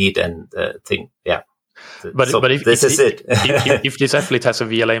need to eat and think, But if this is it. if this athlete has a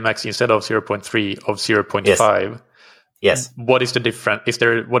VLA max instead of 0.3 of 0.5, yes. What is the difference?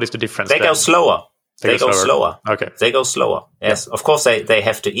 What is the difference? They go slower. They go slower. Okay. They go slower. Yes. Of course, they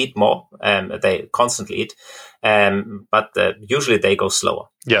have to eat more. They constantly eat. But usually they go slower.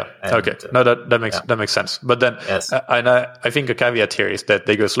 Yeah. Okay. No, that makes sense. But then, I think a caveat here is that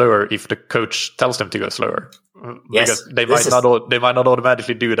they go slower if the coach tells them to go slower. Because they might not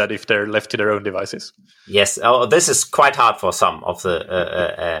automatically do that if they're left to their own devices. Yes. Oh, this is quite hard for some of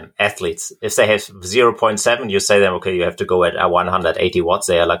the athletes. If they have 0.7, you say them, okay, you have to go at 180 watts.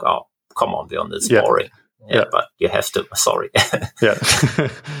 They are like, oh, come on, Bjorn, this is boring. But you have to. Sorry.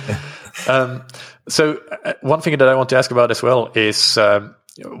 So one thing that I want to ask about as well is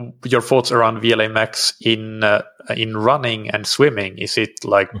your thoughts around VLA max in running and swimming. Is it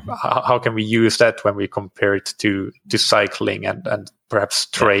like how can we use that when we compare it to cycling and perhaps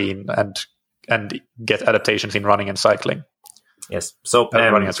train and get adaptations in running and cycling. Yes. So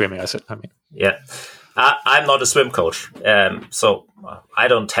running and swimming, I mean. Yeah. I'm not a swim coach, so I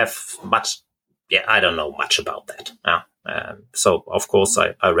don't have much. Yeah, I don't know much about that. So of course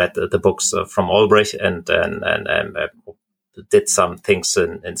I read the books from Olbrich and did some things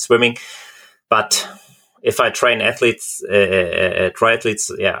in swimming. But if I train athletes,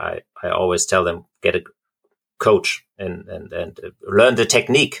 triathletes, I always tell them get a coach and learn the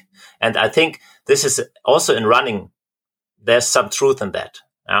technique. And I think this is also in running. There's some truth in that.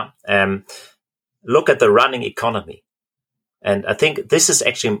 Look at the running economy. And I think this is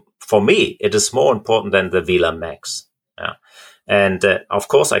actually, for me, it is more important than the VLA max. And of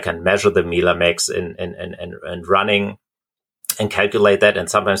course, I can measure the VLA max in running and calculate that. And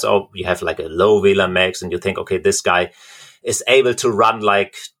sometimes, you have like a low VLA max and you think, okay, this guy is able to run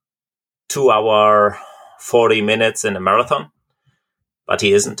like 2 hour, 40 minutes in a marathon, but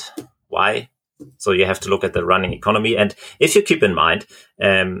he isn't. Why? So you have to look at the running economy. And if you keep in mind,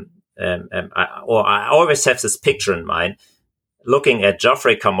 I always have this picture in mind, looking at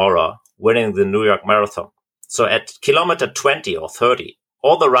Geoffrey Kamara winning the New York Marathon. So at kilometer 20 or 30,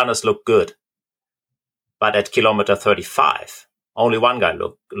 all the runners look good. But at kilometer 35, only one guy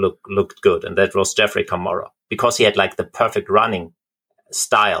looked good, and that was Geoffrey Kamara, because he had like the perfect running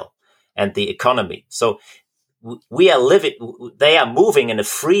style and the economy. So they are moving in a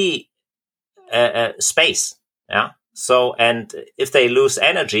free space. Yeah. So, and if they lose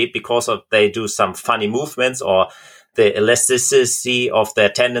energy because of they do some funny movements, or the elasticity of their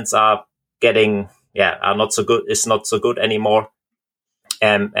tendons are not so good, it's not so good anymore,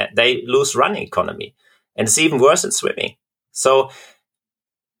 they lose running economy. And it's even worse in swimming. So,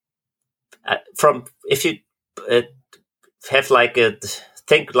 if you have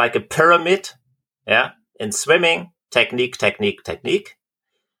think like a pyramid, in swimming, technique.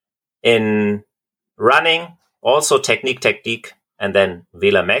 In running, also technique, and then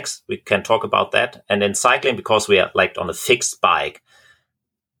VLA max. We can talk about that. And in cycling, because we are like on a fixed bike,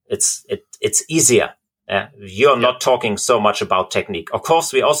 it's easier. You're not talking so much about technique. Of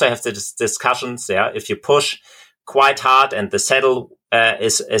course, we also have the discussions. If you push quite hard and the saddle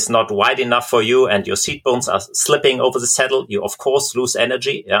is not wide enough for you, and your seat bones are slipping over the saddle, you of course lose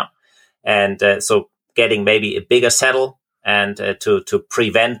energy. And so getting maybe a bigger saddle and to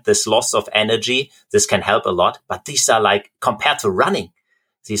prevent this loss of energy, this can help a lot. But these are like, compared to running,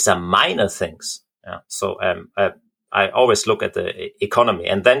 these are minor things. So I always look at the economy,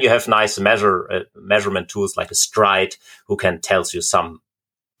 and then you have nice measurement tools like a Stride, who can tell you some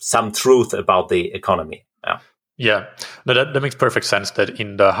truth about the economy. Yeah, no, that makes perfect sense. That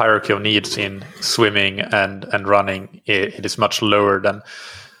in the hierarchy of needs in swimming and running, it is much lower than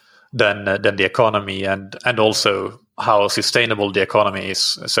the economy, and also how sustainable the economy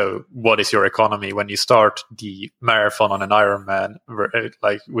is. So what is your economy when you start the marathon on an Ironman,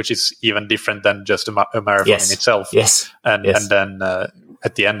 which is even different than just a marathon in itself. Yes. And then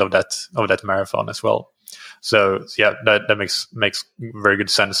at the end of that marathon as well. So yeah, that makes very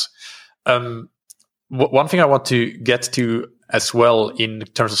good sense. One thing I want to get to as well in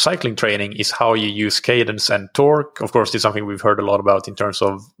terms of cycling training is how you use cadence and torque. Of course, it's something we've heard a lot about in terms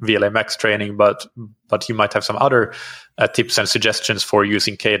of VLA max training, but you might have some other tips and suggestions for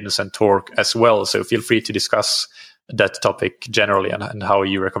using cadence and torque as well. So feel free to discuss that topic generally and how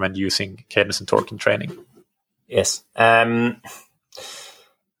you recommend using cadence and torque in training. Yes. In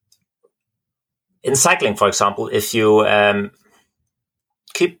cycling, for example, if you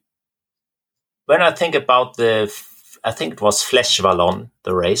when I think about I think it was Flèche Wallonne,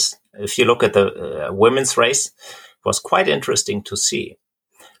 the race. If you look at the women's race, it was quite interesting to see,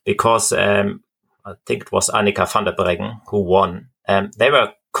 because I think it was Annika van der Breggen who won. They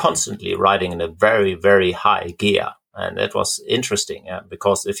were constantly riding in a very, very high gear. And that was interesting,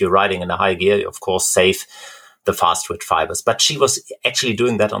 because if you're riding in a high gear, you of course save the fast twitch fibers. But she was actually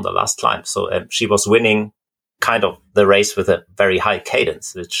doing that on the last climb. So she was winning kind of the race with a very high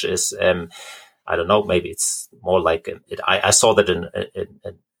cadence, which is... I don't know, maybe it's more like I saw that in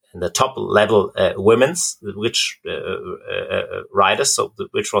the top level women's riders, so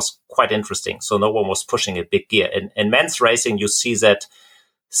which was quite interesting. So no one was pushing a big gear. In men's racing, you see that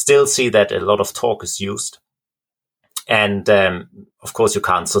a lot of torque is used, and of course you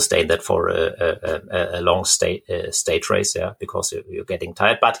can't sustain that for a long stage race, because you're getting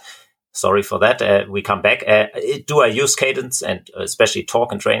tired. But sorry for that. We come back. Do I use cadence and especially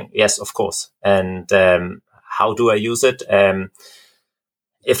torque and training? Yes, of course. And how do I use it?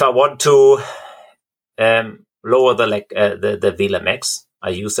 If I want to lower the VLA max,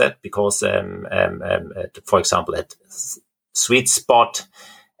 I use that because, for example, at sweet spot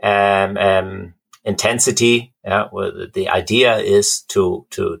intensity. Well, the idea is to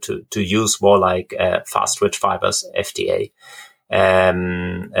use more like fast twitch fibers, FTA,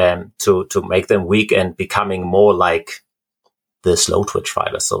 to make them weak and becoming more like the slow twitch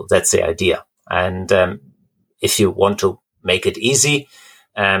fibers. So that's the idea. And if you want to make it easy,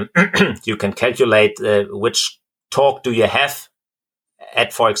 you can calculate which torque do you have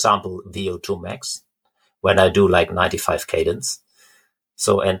at, for example, VO2 max when I do like 95 cadence.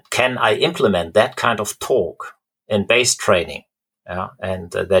 So, and can I implement that kind of torque in base training?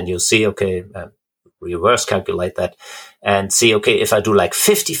 And then you see, okay, reverse calculate that and see, okay, if I do like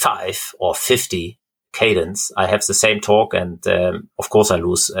 55 or 50 cadence, I have the same torque. And of course, I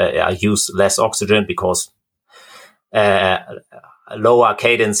use less oxygen because lower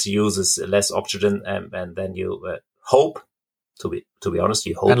cadence uses less oxygen. And then you hope, to be honest,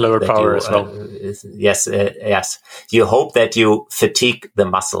 you hope, and lower power as well. Yes. You hope that you fatigue the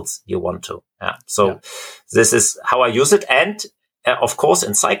muscles you want to. This is how I use it. And of course,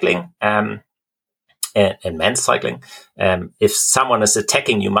 in cycling, in men's cycling, if someone is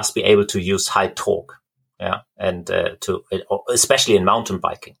attacking, you must be able to use high torque. And especially in mountain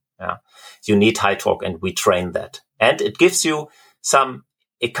biking, you need high torque, and we train that. And it gives you some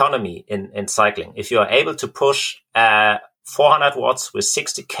economy in cycling. If you are able to push 400 watts with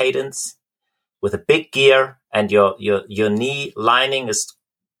 60 cadence with a big gear, and your knee lining is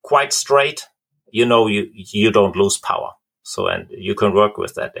quite straight, you don't lose power. So, and you can work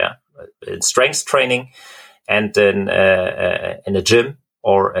with that, in strength training and in a gym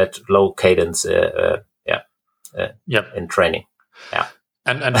or at low cadence, in training.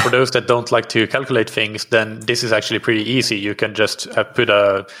 And for those that don't like to calculate things, then this is actually pretty easy. You can just put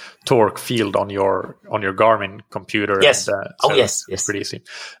a torque field on your Garmin computer. Yes. And, yes. It's pretty easy.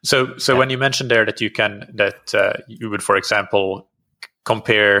 So when you mentioned there that you would, for example,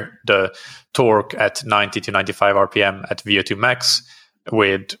 compare the torque at 90 to 95 RPM at VO2 max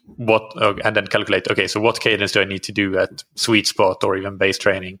with and then calculate, okay, so what cadence do I need to do at sweet spot or even base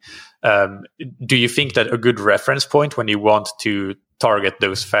training? Do you think that a good reference point when you want to target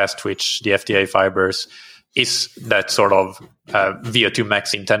those fast twitch, the FTA fibers, is that sort of VO2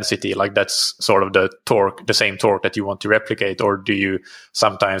 max intensity? Like that's sort of the torque, the same torque that you want to replicate? Or do you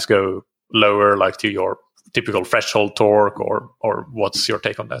sometimes go lower, like to your typical threshold torque, or what's your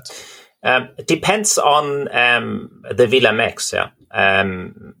take on that? It depends on the VLA max.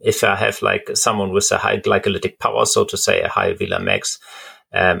 If I have like someone with a high glycolytic power, so to say, a high VLA max,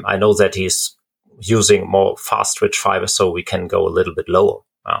 I know that he's using more fast twitch fibers, so we can go a little bit lower.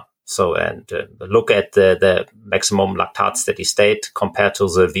 Look at the maximum lactate steady state compared to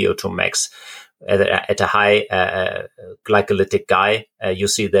the VO2 max at a high glycolytic guy. You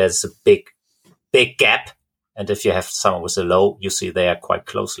see there's a big gap, and if you have someone with a low, you see they are quite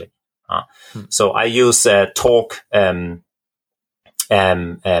closely. So I use torque with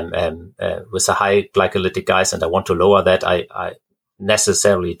a high glycolytic guys, and I want to lower that. I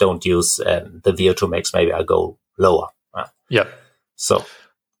necessarily don't use the VO2 max. Maybe I go lower. So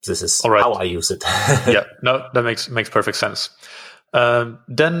this is how I use it. No, that makes perfect sense.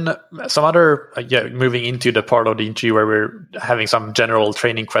 Then some other, moving into the part of the interview where we're having some general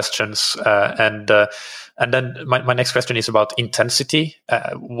training questions, and then my next question is about intensity.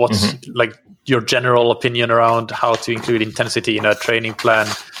 What's like your general opinion around how to include intensity in a training plan?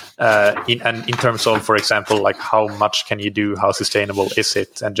 In terms of, for example, like how much can you do? How sustainable is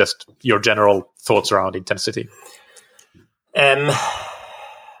it? And just your general thoughts around intensity.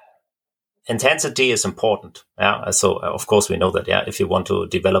 Intensity is important. So of course we know that. If you want to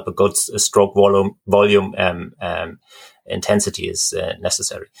develop a good stroke volume, intensity is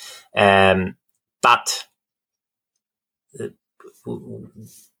necessary. But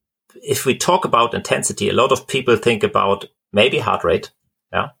if we talk about intensity, a lot of people think about maybe heart rate.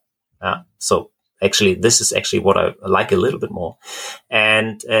 So actually, this is actually what I like a little bit more,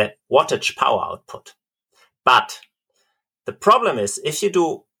 and wattage power output. But the problem is if you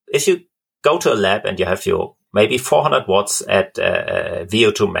go to a lab and you have your maybe 400 watts at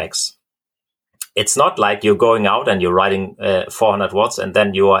VO2 max, it's not like you're going out and you're riding 400 watts and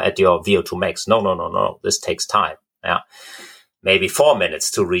then you are at your VO2 max. No. This takes time. Maybe 4 minutes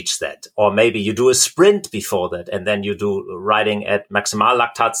to reach that. Or maybe you do a sprint before that and then you do riding at maximal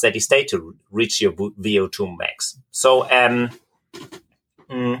lactate steady state to reach your VO2 max. So,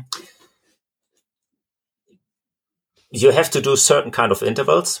 you have to do certain kind of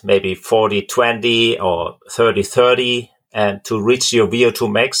intervals, maybe 40-20 or 30-30, to reach your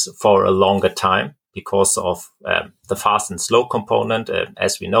VO2 max for a longer time because of the fast and slow component.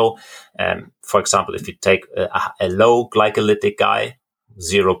 As we know, for example, if you take a low glycolytic guy,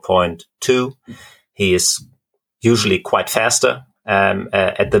 0.2. He is usually quite faster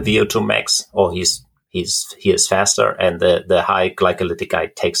at the VO2 max, or he is faster, and the high glycolytic guy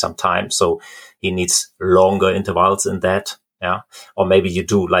takes some time, so he needs longer intervals in that. Yeah, or maybe you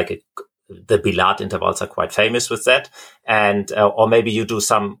do like the Bilard intervals are quite famous with that, and or maybe you do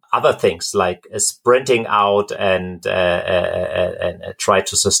some other things like sprinting out and try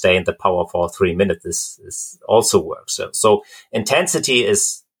to sustain the power for 3 minutes. This also works. So intensity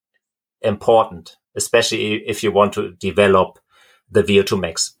is important, especially if you want to develop the VO2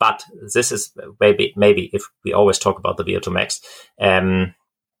 max. But this is maybe if we always talk about the VO2 max,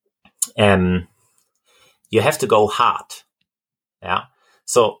 you have to go hard. Yeah.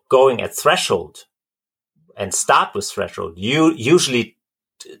 So going at threshold and start with threshold, you usually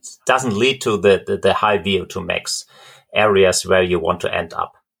doesn't lead to the high VO2 max areas where you want to end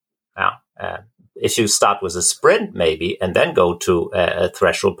up. Yeah. If you start with a sprint maybe and then go to a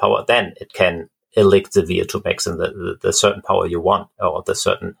threshold power, then it can elect the VO2 max and the certain power you want, or the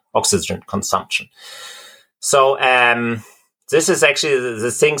certain oxygen consumption. So this is actually the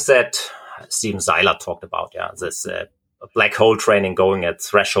things that Steven Seiler talked about. Yeah, this black hole training, going at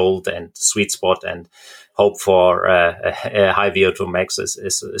threshold and sweet spot and hope for a high VO2 max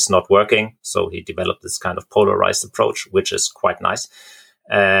is not working. So he developed this kind of polarized approach, which is quite nice.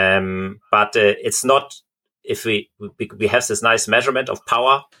 But it's not, if we have this nice measurement of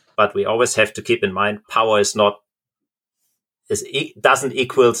power, but we always have to keep in mind power doesn't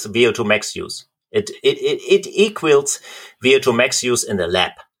equal VO2 max use. It equals VO2 max use in the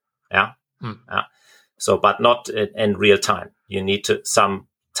lab. Yeah. Yeah. So, but not in real time. You need some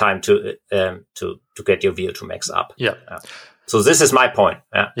time to get your VO2 max up. Yeah. So this is my point.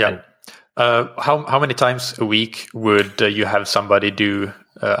 Yeah. How many times a week would you have somebody do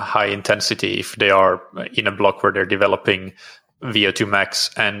high intensity if they are in a block where they're developing VO2 max,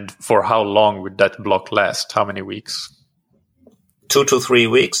 and for how long would that block last? How many weeks? 2 to 3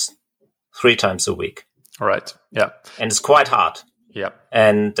 weeks, 3 times a week. All right. Yeah. And it's quite hard. Yeah.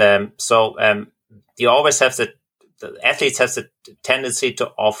 And so you always have the athletes have the tendency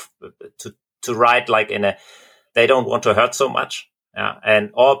to ride like they don't want to hurt so much.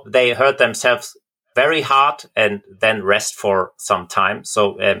 Or they hurt themselves very hard and then rest for some time.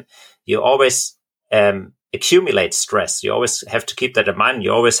 So you always accumulate stress. You always have to keep that in mind.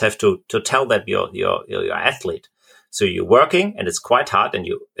 You always have to tell that your athlete. So you're working and it's quite hard, and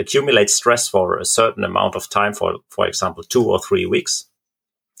you accumulate stress for a certain amount of time, for example, 2 or 3 weeks.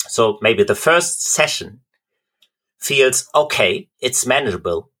 So maybe the first session feels okay, it's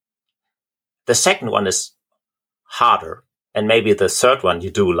manageable. The second one is harder. And maybe the third one you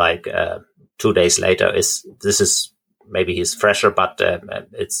do like 2 days later maybe he's fresher, but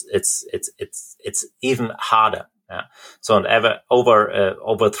it's even harder. Yeah. So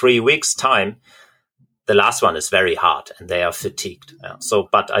over 3 weeks time, the last one is very hard and they are fatigued. Yeah. So,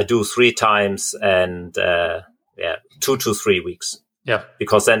 but I do 3 times and 2 to 3 weeks. Yeah,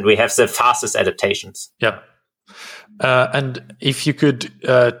 because then we have the fastest adaptations. Yeah, and if you could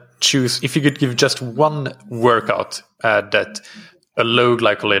give just one workout that a low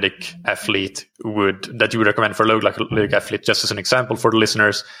glycolytic athlete that you would recommend for a low glycolytic athlete, just as an example for the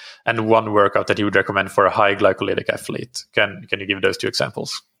listeners, and one workout that you would recommend for a high glycolytic athlete, can you give those 2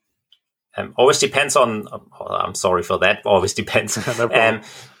 examples? Always depends on. I'm sorry for that. Always depends. No problem.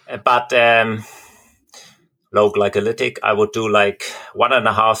 But low glycolytic, I would do like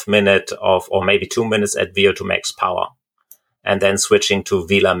 1.5 minutes or maybe 2 minutes at VO2 max power, and then switching to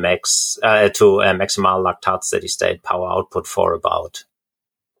VLA max to maximal lactate steady state power output for about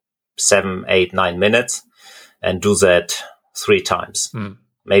 7, 8, 9 minutes, and do that 3 times,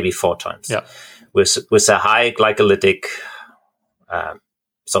 maybe 4 times. Yeah, with a high glycolytic.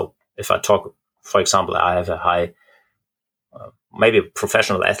 So if I talk, for example, I have a high, maybe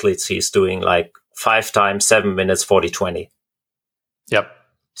professional athletes, he's doing like 5 times 7 minutes 40-20. Yep.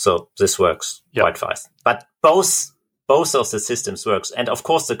 So this works quite fast. But both of the systems works. And of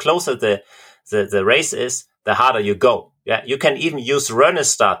course, the closer the race is, the harder you go. Yeah, you can even use runner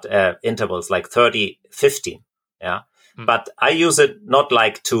start intervals like 30-15. Yeah, but I use it not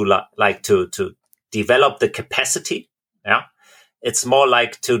like to develop the capacity. Yeah, it's more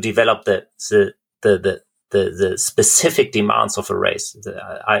like to develop the specific demands of a race.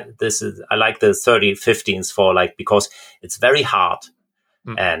 I like the 30-15s for because it's very hard.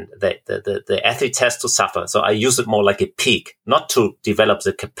 And the athlete has to suffer. So I use it more like a peak, not to develop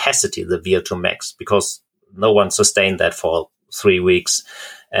the capacity, the VO2 max, because no one sustained that for 3 weeks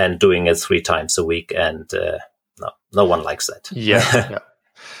and doing it 3 times a week. And no one likes that. Yeah.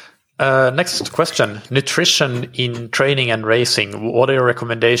 Next question. Nutrition in training and racing. What are your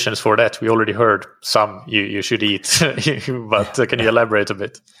recommendations for that? We already heard some you should eat, but can you elaborate a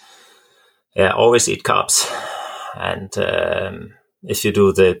bit? Yeah, always eat carbs. And if you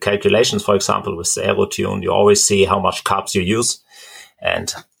do the calculations, for example, with the AeroTune, you always see how much carbs you use.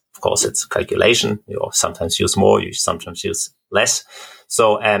 And of course, it's a calculation. You sometimes use more, you sometimes use less.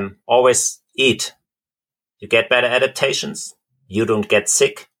 So always eat. You get better adaptations. You don't get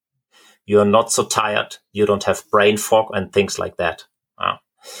sick. You're not so tired. You don't have brain fog and things like that.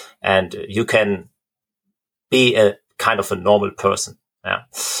 And you can be a kind of a normal person. Yeah.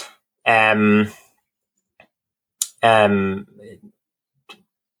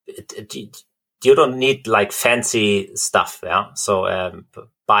 You don't need like fancy stuff. Yeah. So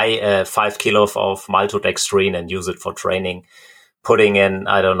buy 5 kilos of maltodextrin and use it for training. Putting in,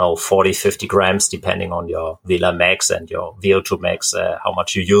 40, 50 grams, depending on your VLA max and your VO2 max, how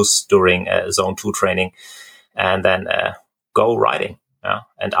much you use during zone 2 training. And then go riding. Yeah?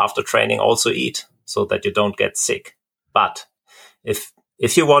 And after training, also eat so that you don't get sick. But if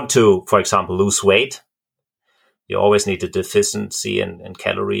you want to, for example, lose weight, you always need a deficiency in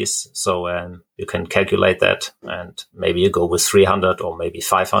calories. So you can calculate that. And maybe you go with 300 or maybe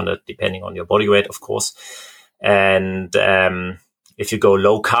 500, depending on your body weight, of course. And if you go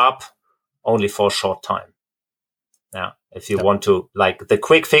low carb, only for a short time. Yeah. If you want to, like the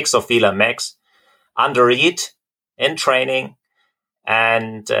quick fix of VLA max, undereat in training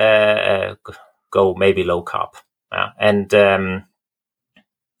and go maybe low carb. Yeah. And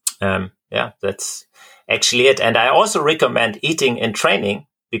that's actually it. And I also recommend eating in training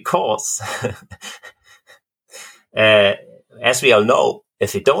because as we all know,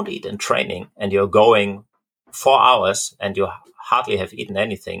 if you don't eat in training and you're going 4 hours and you hardly have eaten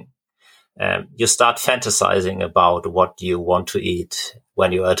anything, you start fantasizing about what you want to eat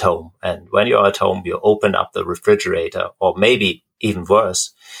when you're at home. And when you're at home, you open up the refrigerator, or maybe even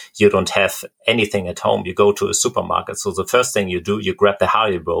worse, you don't have anything at home. You go to a supermarket. So the first thing you do, you grab the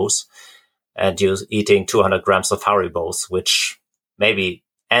Haribos and you're eating 200 grams of Haribos, which maybe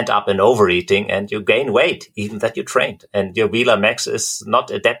end up in overeating, and you gain weight, even that you trained. And your VLA max is not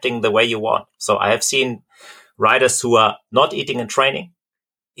adapting the way you want. So I have seen riders who are not eating in training,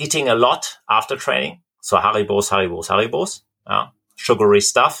 eating a lot after training. So Haribos, sugary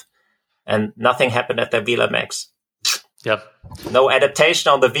stuff, and nothing happened at their VLA max. Yep. No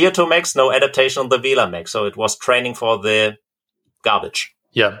adaptation on the VO2 max, no adaptation on the VLA max. So it was training for the garbage.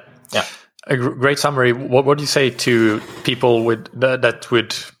 Yeah. A great summary. What do you say to people that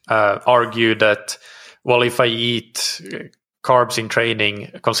would argue that, well, if I eat carbs in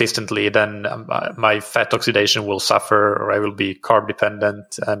training consistently, then my fat oxidation will suffer, or I will be carb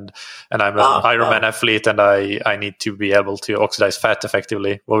dependent, and I'm an Ironman athlete, and I need to be able to oxidize fat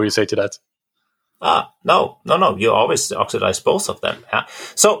effectively. What would you say to that? No. You always oxidize both of them. Yeah?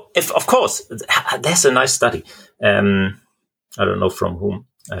 So of course, there's a nice study. I don't know from whom.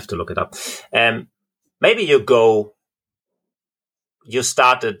 I have to look it up. Maybe you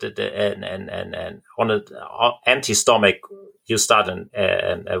started and on an empty stomach, you start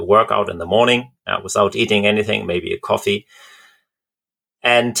a workout in the morning without eating anything, maybe a coffee.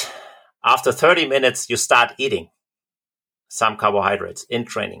 And after 30 minutes, you start eating some carbohydrates in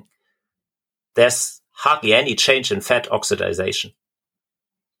training. There's hardly any change in fat oxidation.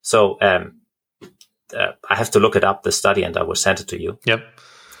 So I have to look it up, the study, and I will send it to you. Yep.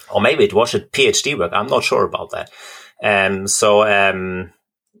 Or maybe it was a PhD work. I'm not sure about that.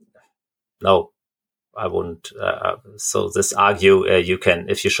 No, I wouldn't. So this argue, you can,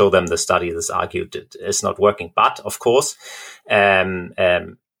 if you show them the study, this argue that it's not working. But of course,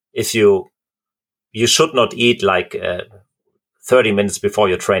 if you should not eat like 30 minutes before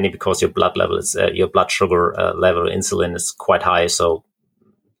your training, because your blood level is, your blood sugar level, insulin is quite high. So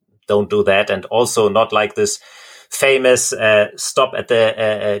don't do that. And also not like this famous stop at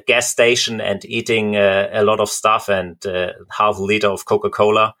the gas station and eating a lot of stuff and half a liter of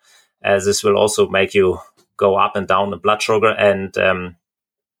Coca-Cola. This will also make you go up and down the blood sugar. And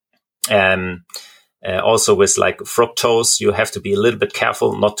also with like fructose, you have to be a little bit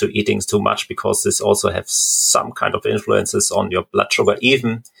careful not to eating too much, because this also has some kind of influences on your blood sugar,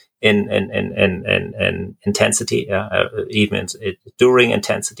 even in intensity, even during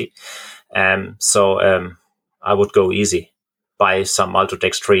intensity. I would go easy, buy some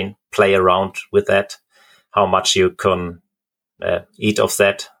maltodextrin, play around with that, how much you can eat of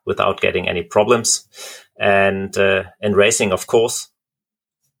that without getting any problems. And in racing, of course,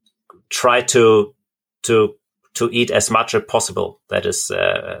 try to eat as much as possible that is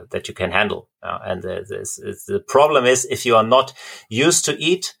that you can handle. And the problem is, if you are not used to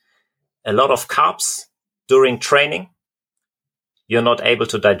eat, a lot of carbs during training, you're not able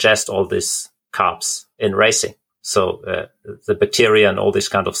to digest all these carbs in racing. So the bacteria and all these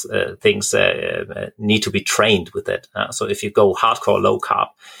kind of things need to be trained with it. So if you go hardcore low carb,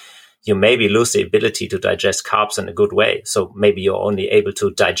 you maybe lose the ability to digest carbs in a good way. So maybe you're only able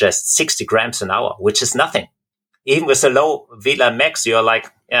to digest 60 grams an hour, which is nothing. Even with a low VLAN max, you're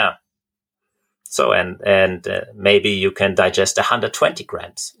like, yeah. So, and maybe you can digest 120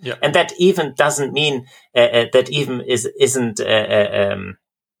 grams. Yeah. And that even doesn't mean, that even isn't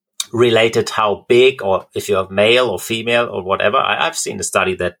related how big, or if you're male or female or whatever. I've seen a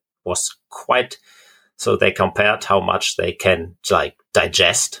study that was quite, so they compared how much they can like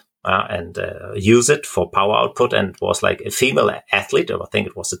digest and use it for power output, and it was like a female athlete, or I think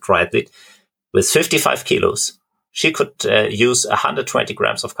it was a triathlete, with 55 kilos. She could use 120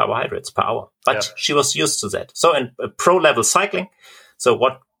 grams of carbohydrates per hour, but she was used to that. So in pro level cycling, so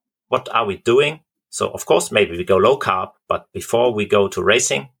what are we doing? So of course, maybe we go low carb, but before we go to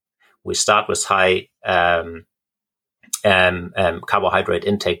racing, we start with high carbohydrate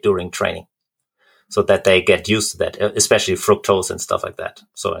intake during training, so that they get used to that, especially fructose and stuff like that.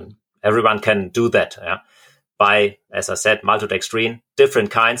 So everyone can do that. Yeah. By, as I said, maltodextrin,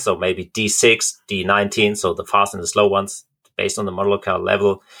 different kinds. So maybe D6, D19, so the fast and the slow ones, based on the molecular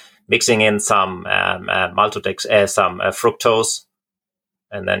level, mixing in some fructose,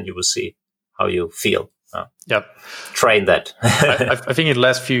 and then you will see how you feel. Train that. I think in the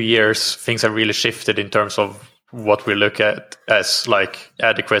last few years, things have really shifted in terms of what we look at as like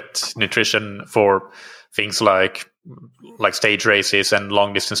adequate nutrition for things like stage races and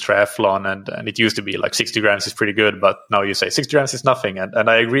long distance triathlon, and it used to be like 60 grams is pretty good, but now you say 60 grams is nothing, and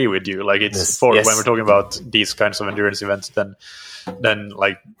I agree with you. Like it's when we're talking about these kinds of endurance events, then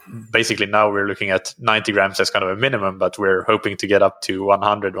like basically now we're looking at 90 grams as kind of a minimum, but we're hoping to get up to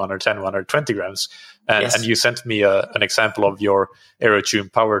 100, 110, 120 grams. And you sent me an example of your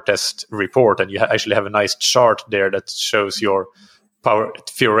Aerotune power test report, and you actually have a nice chart there that shows your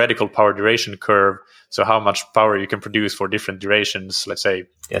theoretical power duration curve. So how much power you can produce for different durations, let's say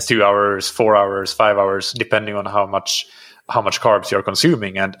 2 hours, 4 hours, 5 hours, depending on how much carbs you're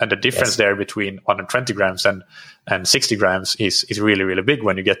consuming. And the difference there between 120 grams and 60 grams is really, really big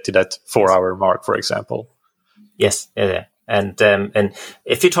when you get to that 4 hour mark, for example. Yes. Yeah. And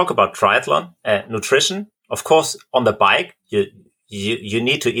if you talk about triathlon, nutrition, of course, on the bike, you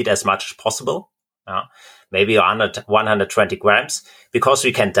need to eat as much as possible. Maybe 120 grams, because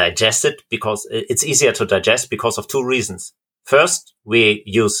we can digest it, because it's easier to digest because of two reasons. First, we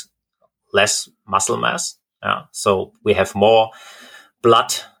use less muscle mass. So we have more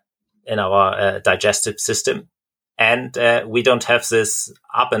blood in our digestive system, and we don't have this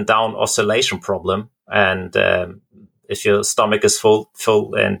up and down oscillation problem. And if your stomach is full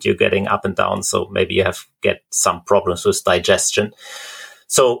and you're getting up and down, so maybe you get some problems with digestion.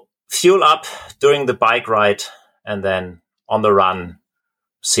 So fuel up during the bike ride, and then on the run,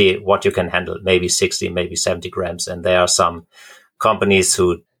 see what you can handle, maybe 60, maybe 70 grams. And there are some companies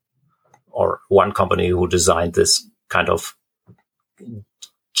one company who designed this kind of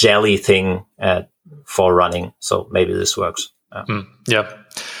jelly thing for running. So maybe this works. Yeah.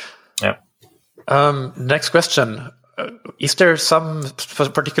 Next question. Is there some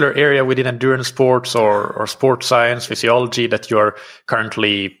particular area within endurance sports or sports science, physiology that you're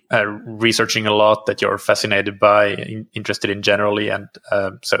currently researching a lot, that you're fascinated by, interested in generally? And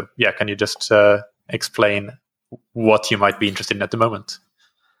can you just explain what you might be interested in at the moment?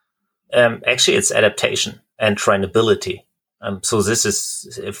 Actually, it's adaptation and trainability. So this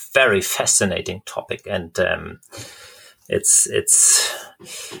is a very fascinating topic, and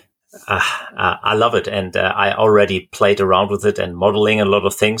I love it, and I already played around with it and modeling a lot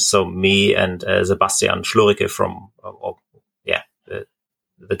of things. So me and Sebastian Schluricke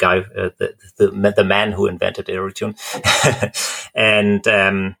the guy, the man who invented Aerotune,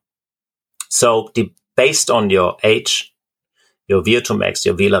 and so based on your age, your VO2 max,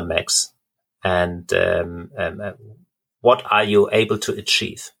 your VLAN max, and what are you able to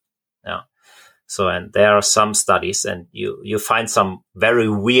achieve? So, and there are some studies, and you find some very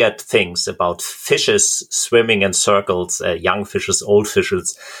weird things about fishes swimming in circles, young fishes, old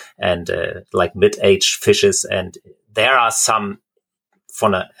fishes, and like mid-aged fishes. And there are some,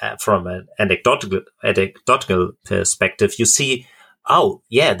 from an anecdotal perspective, you see, oh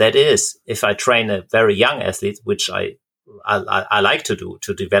yeah, that is, if I train a very young athlete, which I like to do,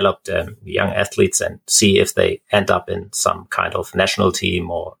 to develop young athletes and see if they end up in some kind of national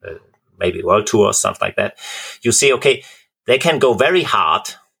team or maybe world tour or something like that. You see, okay, they can go very hard,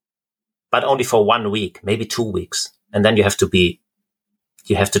 but only for 1 week, maybe 2 weeks. And then you have to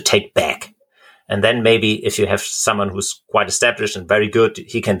you have to take back. And then maybe if you have someone who's quite established and very good,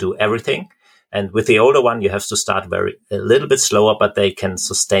 he can do everything. And with the older one, you have to start a little bit slower, but they can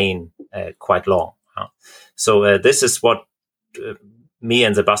sustain quite long. So this is what me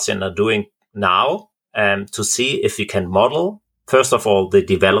and Sebastian are doing now, to see if we can model, first of all, the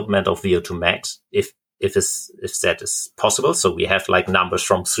development of VO2 max, if that is possible. So we have like numbers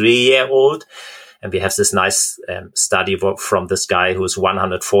from 3-year-old, and we have this nice study from this guy who's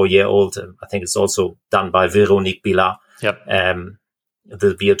 104-year-old. I think it's also done by Véronique Billard. Yep.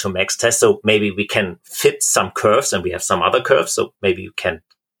 The VO2 max test. So maybe we can fit some curves, and we have some other curves. So maybe you can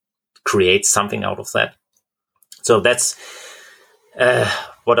create something out of that. So that's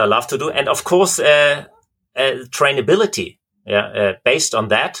what I love to do. And of course, trainability, based on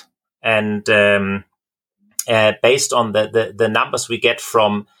that, and based on the numbers we get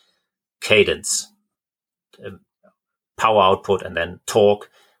from cadence, power output, and then torque,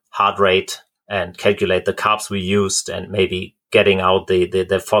 heart rate, and calculate the carbs we used, and maybe getting out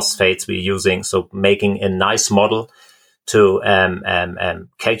the phosphates we're using. So making a nice model to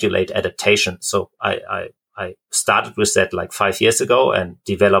calculate adaptation. So I started with that like 5 years ago and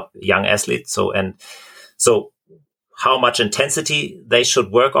developed young athletes. So how much intensity they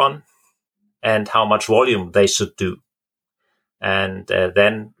should work on and how much volume they should do. And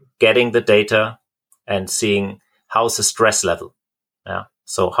then getting the data and seeing how's the stress level. Yeah.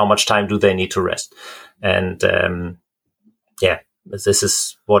 So how much time do they need to rest? And this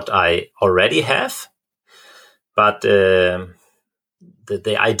is what I already have. But the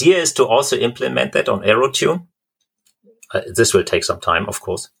idea is to also implement that on AeroTune. This will take some time, of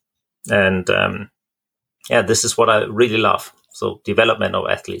course. And this is what I really love. So development of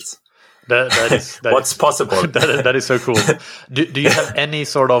athletes. What's possible. That is so cool. Do you have any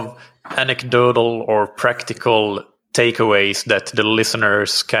sort of anecdotal or practical takeaways that the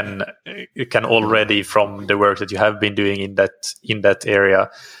listeners can already, from the work that you have been doing in that area,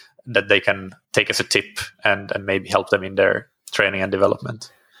 that they can take as a tip and maybe help them in their training and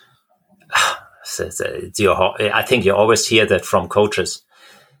development? I think you always hear that from coaches.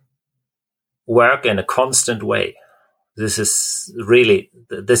 Work in a constant way. This is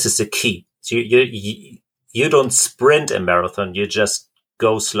the key. So you don't sprint a marathon, you just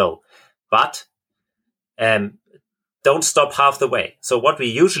go slow. But don't stop half the way. So what we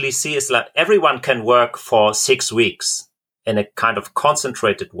usually see is like everyone can work for 6 weeks in a kind of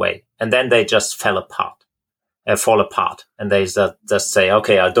concentrated way, and then they just fall apart. And they just say,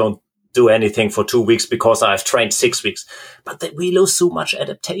 okay, I don't do anything for 2 weeks because I've trained 6 weeks. But we lose so much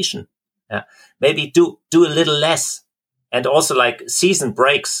adaptation. Yeah. Maybe do a little less. And also like season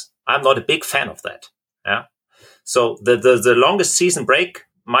breaks. I'm not a big fan of that. Yeah. So the longest season break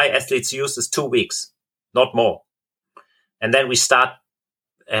my athletes use is 2 weeks, not more. And then we start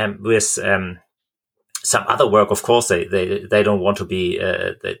with some other work. Of course, they don't want to be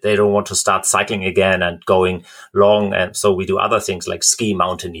they don't want to start cycling again and going long. And so we do other things like ski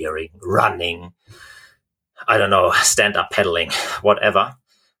mountaineering, running, I don't know, stand up pedaling, whatever.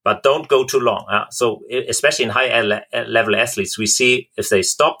 But don't go too long. So especially in high level athletes, we see if they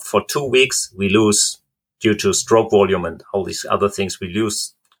stop for 2 weeks, we lose, due to stroke volume and all these other things, we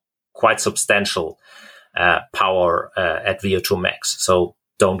lose quite substantial power at VO2 max. So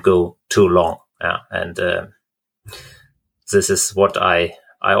don't go too long. And this is what I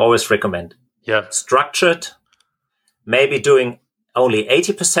always recommend. Yeah. Structured, maybe doing only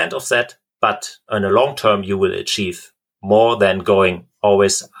 80% of that, but in the long term, you will achieve more than going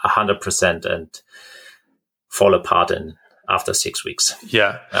always 100% and fall apart after 6 weeks.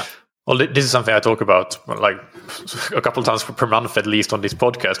 Yeah. Well, this is something I talk about like a couple of times per month, at least on this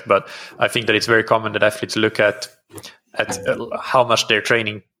podcast. But I think that it's very common that athletes look at how much they're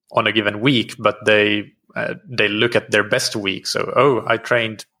training on a given week, but they look at their best week. So, I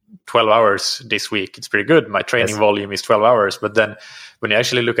trained 12 hours this week. It's pretty good. My training volume is 12 hours. But then when you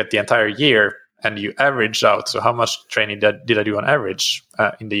actually look at the entire year and you average out, so how much training did I do on average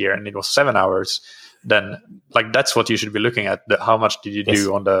in the year? And it was 7 hours. Then like that's what you should be looking at. How much did you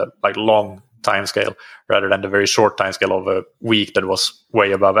do on the like long time scale rather than the very short time scale of a week that was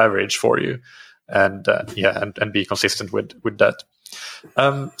way above average for you, and and be consistent with that.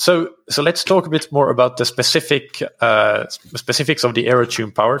 So let's talk a bit more about the specifics of the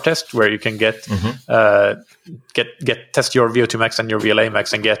AeroTune power test, where you can test your VO2 max and your VLA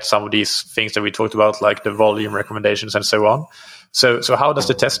max and get some of these things that we talked about, like the volume recommendations and so on. So how does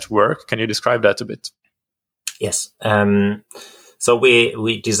the test work? Can you describe that a bit? Yes. So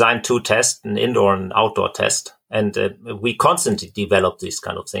we designed 2 tests, an indoor and outdoor test, and we constantly develop these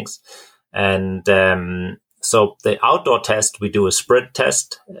kind of things. And So the outdoor test, we do a sprint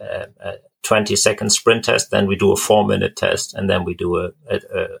test, a 20-second sprint test, then we do a 4-minute test, and then we do a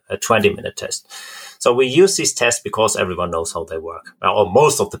 20-minute test. So we use these tests because everyone knows how they work, or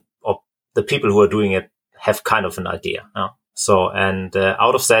most of the people who are doing it have kind of an idea. So, and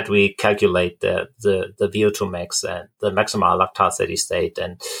out of that, we calculate the VO2 max and the maximal lactate steady state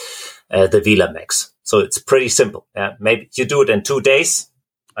and the VLA max. So it's pretty simple. Maybe you do it in 2 days.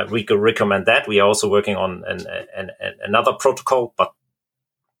 We could recommend that. We are also working on another protocol, but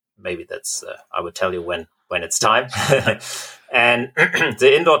maybe that's, I will tell you when it's time. And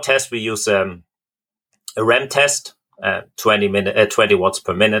the indoor test, we use a REM test, 20 watts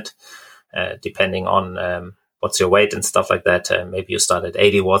per minute, depending on what's your weight and stuff like that. Maybe you start at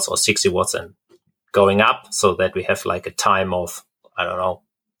 80 watts or 60 watts and going up, so that we have like a time of,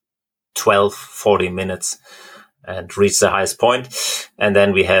 40 minutes and reach the highest point. And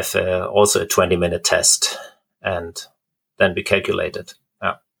then we have also a 20-minute test, and then we calculate it.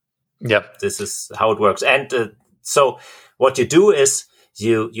 Yeah. This is how it works. And so what you do is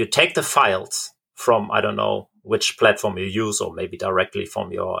you take the files from, I don't know which platform you use, or maybe directly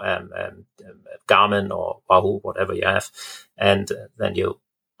from your Garmin or Wahoo, whatever you have. And then you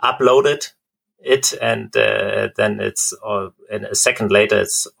upload it, and then it's, in a second later,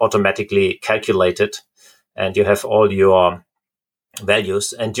 it's automatically calculated, and you have all your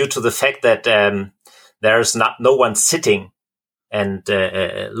values. And due to the fact that there's no one sitting and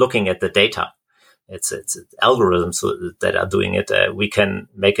looking at the data, it's algorithms that are doing it. We can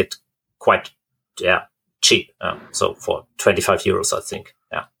make it quite cheap. So for 25 euros, I think.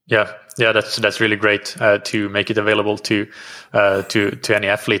 Yeah, that's really great to make it available to any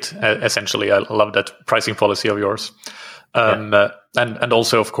athlete. Essentially, I love that pricing policy of yours. And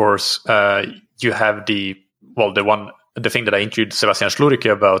also, of course, you have the thing that I interviewed Sebastian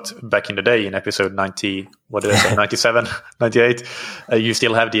Schluricke about back in the day in episode 90, 97, 98. You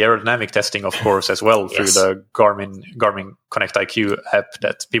still have the aerodynamic testing, of course, as well, through the Garmin Connect IQ app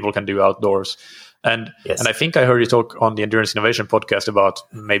that people can do outdoors. And I think I heard you talk on the Endurance Innovation podcast about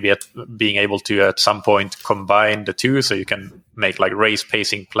maybe being able to at some point combine the two, so you can make like race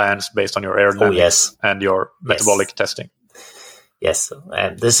pacing plans based on your aerodynamics and your metabolic testing. Yes,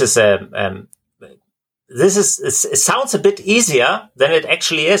 this is it sounds a bit easier than it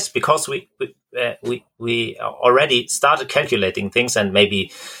actually is, because we already started calculating things, and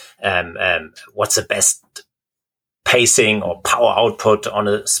maybe what's the best pacing or power output on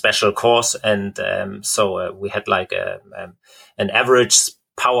a special course. And so we had like an average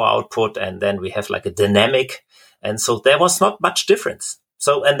power output, and then we have like a dynamic. And so there was not much difference.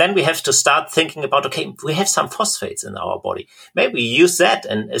 So, and then we have to start thinking about, okay, we have some phosphates in our body. Maybe we use that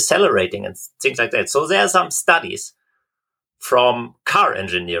and accelerating and things like that. So there are some studies from car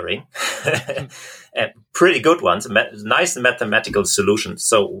engineering, pretty good ones, nice mathematical solutions.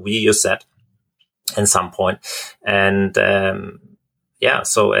 So we use that at some point. And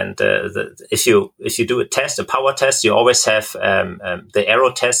if you do a power test, you always have the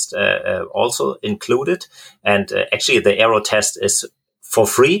aero test also included. And actually the aero test is for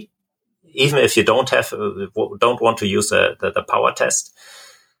free, even if you don't want to use the power test.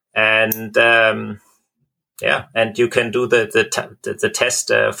 And and you can do the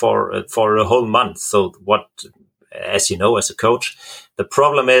test for a whole month. So what, as you know, as a coach, the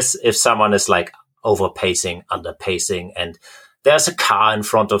problem is if someone is like overpacing, underpacing, and there's a car in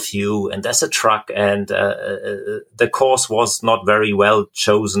front of you, and there's a truck, and the course was not very well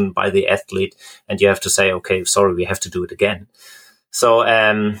chosen by the athlete, and you have to say, okay, sorry, we have to do it again. So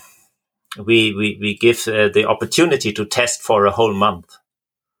we give the opportunity to test for a whole month.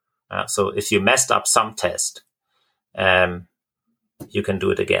 So if you messed up some test, you can do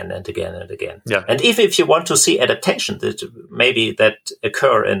it again and again and again. Yeah. And if you want to see adaptation that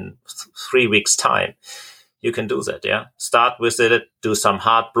occur in 3 weeks' time, you can do that. Yeah. Start with it, do some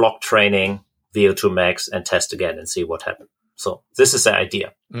hard block training, VO2 max, and test again and see what happens. So this is the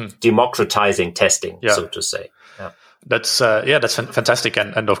idea, democratizing testing, so to say. Yeah. That's fantastic,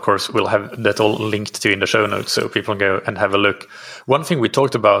 and of course we'll have that all linked to in the show notes, so people can go and have a look. One thing we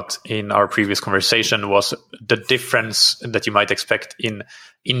talked about in our previous conversation was the difference that you might expect in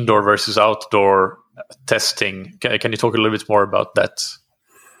indoor versus outdoor testing. Can you talk a little bit more about that?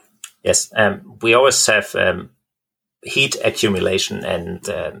 Yes, we always have heat accumulation and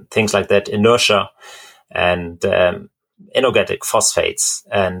things like that, inertia and inorganic phosphates,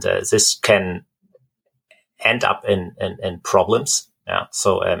 and this can end up in problems. Yeah.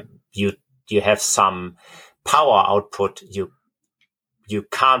 So you have some power output you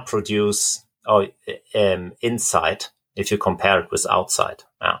can't produce inside if you compare it with outside.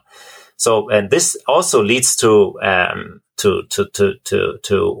 Yeah. So, and this also leads to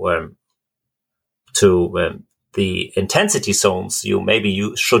the intensity zones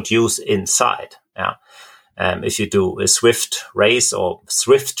you should use inside. Yeah. If you do a Swift race or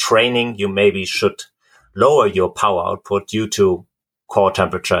Swift training, you maybe should lower your power output due to core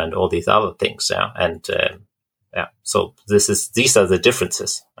temperature and all these other things. Yeah. And, so these are the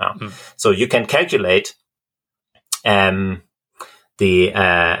differences. Yeah. So you can calculate, the,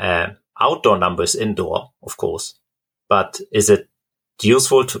 outdoor numbers indoor, of course, but is it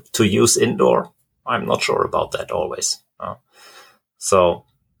useful to use indoor? I'm not sure about that always. So,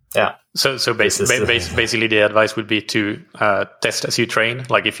 yeah. So basically the advice would be to test as you train.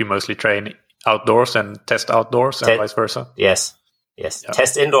 Like if you mostly train outdoors and test outdoors and vice versa. Yes. Yeah.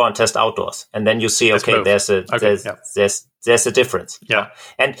 Test indoor and test outdoors. And then you see, there's a difference. Yeah.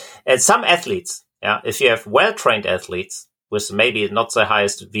 And some athletes, if you have well-trained athletes with maybe not the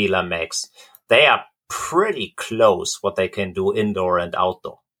highest VLAM max, they are pretty close what they can do indoor and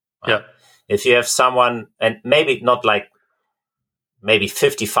outdoor. Yeah. If you have someone, and maybe not like maybe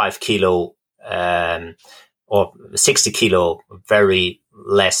 55 kilo or 60 kilo, very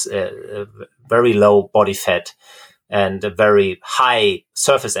low body fat and a very high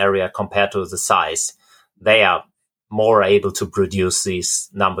surface area compared to the size, they are more able to produce these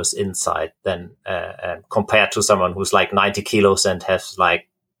numbers inside than compared to someone who's like 90 kilos and has like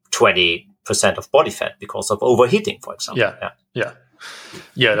 20% of body fat because of overheating, for example.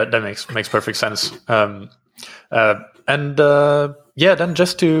 Yeah, that makes perfect sense. Then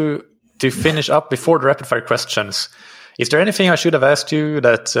just to finish up before the rapid fire questions, is there anything I should have asked you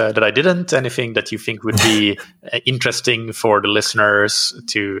that I didn't? Anything that you think would be interesting for the listeners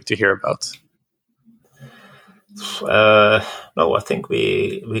to hear about? No, I think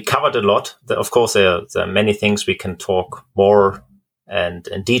we covered a lot. Of course, there are many things we can talk more and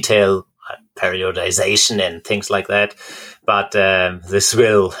in detail, periodization and things like that. But this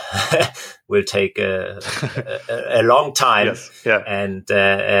will take a long time. Yes. Yeah. And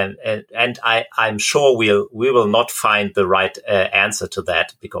I'm sure we will not find the right answer to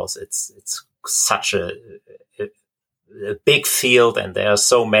that, because it's such a big field and there are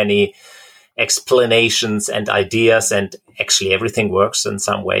so many explanations and ideas, and actually everything works in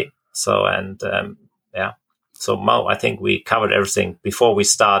some way. So, so Mo, I think we covered everything before we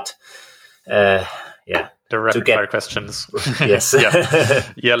start. The rapid fire questions. Yes.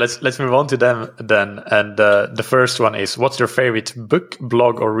 Let's move on to them then. And the first one is, what's your favorite book,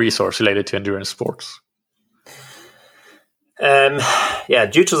 blog, or resource related to endurance sports?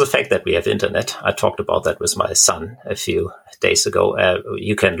 Due to the fact that we have internet, I talked about that with my son a few days ago.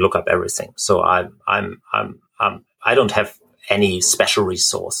 You can look up everything. So I don't have any special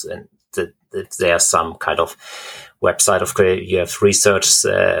resource, and there's some kind of website of you have research,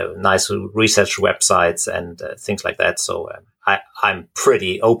 nice research websites and things like that. So I'm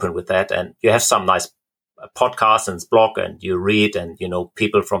pretty open with that, and you have some nice podcasts and blog, and you read, and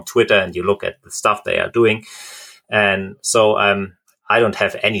people from Twitter, and you look at the stuff they are doing. And so I don't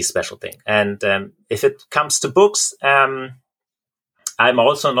have any special thing. And if it comes to books, I'm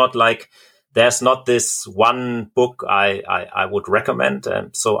also not like, there's not this one book I would recommend.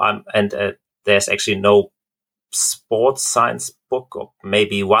 There's actually no sports science book, or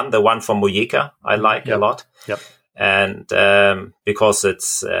maybe the one from Mujika I like a lot. Yep. And because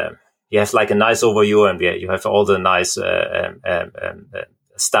it's you have like a nice overview, and you have all the nice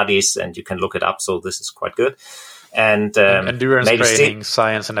studies, and you can look it up. So this is quite good. And endurance training,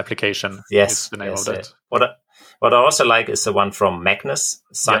 science and application. Yes, is the name of that. What I also like is the one from Magnus,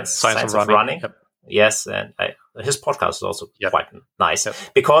 Science of Running. Yep. Yes, and his podcast is also quite nice,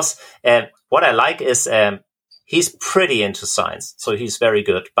 because what I like is he's pretty into science, so he's very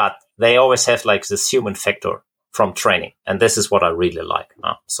good. But they always have like this human factor from training, and this is what I really like.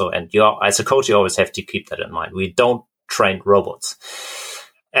 And as a coach, you always have to keep that in mind. We don't train robots.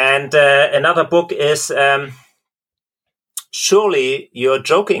 And another book is. Surely You're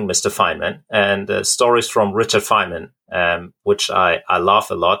Joking, Mr. Feynman, and stories from Richard Feynman, which I love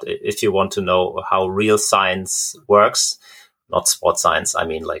a lot. If you want to know how real science works, not sports science, I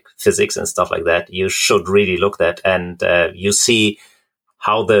mean like physics and stuff like that, you should really look at that. And you see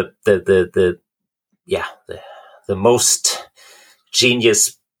how the most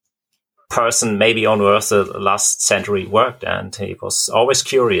genius person maybe on Earth the last century worked, and he was always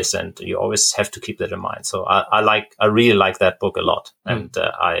curious, and you always have to keep that in mind. So I really like that book a lot, and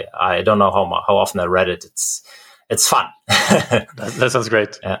I don't know how often I read it. It's fun. That sounds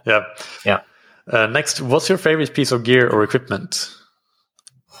great. Yeah. Next, what's your favorite piece of gear or equipment?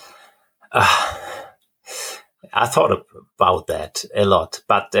 I thought about that a lot,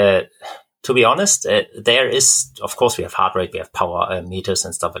 but to be honest, there is, of course, we have heart rate, we have power meters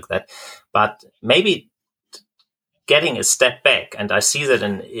and stuff like that, but maybe getting a step back, and I see that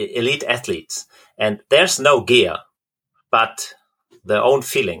in elite athletes, and there's no gear, but the own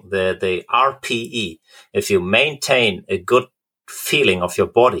feeling, the RPE, if you maintain a good feeling of your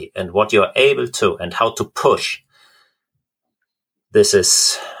body and what you're able to and how to push, this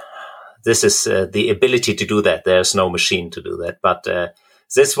is the ability to do that. There's no machine to do that, but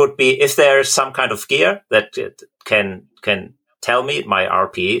this would be, if there's some kind of gear that can tell me my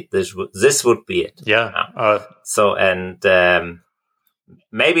RPE, this would be it. Yeah. So, and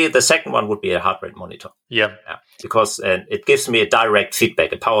maybe the second one would be a heart rate monitor. Yeah. Because it gives me a direct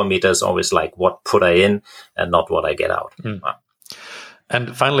feedback. A power meter is always like, what put I in and not what I get out.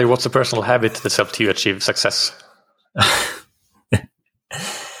 And finally, what's a personal habit that's helped you achieve success?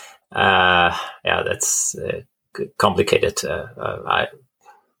 That's complicated.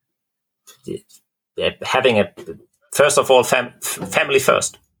 Having first of all, family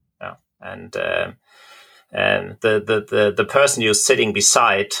first. Yeah. And the person you're sitting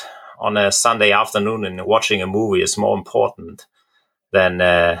beside on a Sunday afternoon and watching a movie is more important than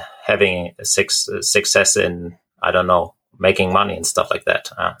having a success in, I don't know, making money and stuff like that.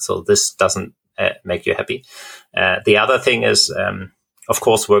 So this doesn't make you happy. The other thing is, of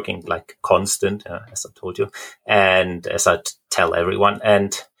course, working like constant, as I told you, and as I tell everyone,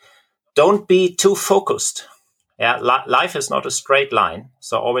 and don't be too focused. Yeah, life is not a straight line.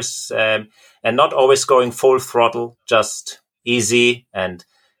 So always, and not always going full throttle, just easy, and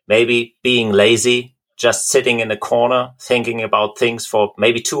maybe being lazy, just sitting in a corner, thinking about things for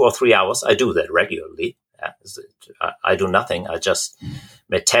maybe 2 or 3 hours. I do that regularly. I do nothing. I just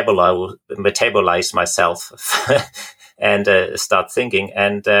metabolize myself and start thinking,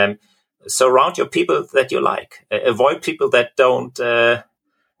 and surround your people that you like. Avoid people that don't, they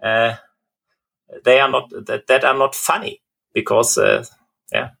are not, that are not funny, because,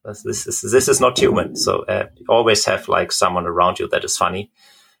 this is not human. So, always have like someone around you that is funny,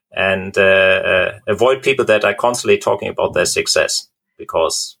 and, avoid people that are constantly talking about their success,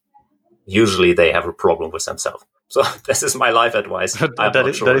 because usually they have a problem with themselves. So this is my life advice.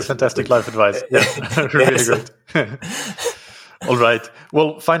 That is fantastic life advice. Yeah. Really great. All right.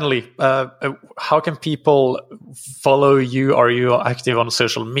 Well, finally, how can people follow you? Are you active on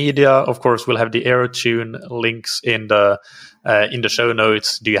social media? Of course, we'll have the Aerotune links in the show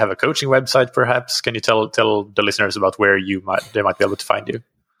notes. Do you have a coaching website, perhaps? Can you tell the listeners about where they might be able to find you?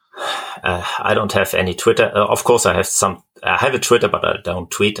 I don't have any Twitter. Of course, I have a Twitter, but I don't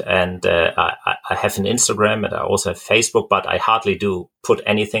tweet. And I have an Instagram, and I also have Facebook, but I hardly do put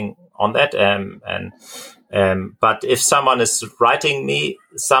anything on that. But if someone is writing me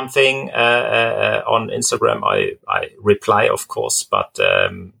something on Instagram, I reply, of course. But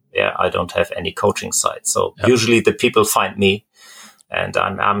I don't have any coaching site. So usually the people find me, and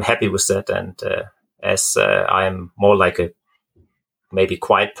I'm happy with that. And as I'm more like a maybe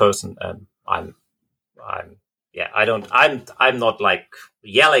quiet person, I'm not like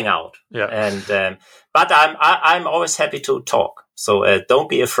yelling out. Yeah. And but I'm always happy to talk. So don't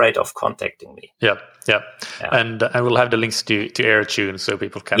be afraid of contacting me. Yeah. And I will have the links to Aerotune, so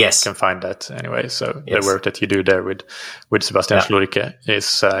people can find that anyway. So the work that you do there with Sebastian Schlurike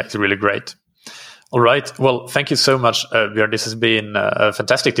is really great. All right. Well, thank you so much, Björn. This has been a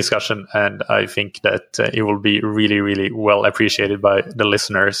fantastic discussion, and I think that it will be really, really well appreciated by the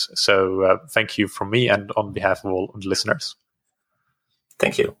listeners. So thank you from me and on behalf of all of the listeners.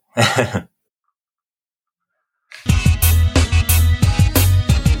 Thank you.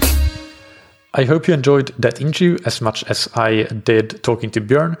 I hope you enjoyed that interview as much as I did talking to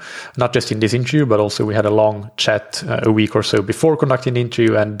Björn, not just in this interview, but also we had a long chat a week or so before conducting the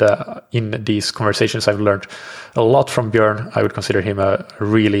interview. And in these conversations, I've learned a lot from Björn. I would consider him a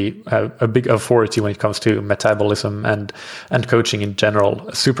really a big authority when it comes to metabolism and coaching in general.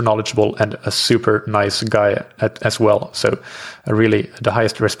 Super knowledgeable and a super nice guy as well. So really the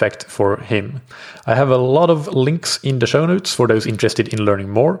highest respect for him. I have a lot of links in the show notes for those interested in learning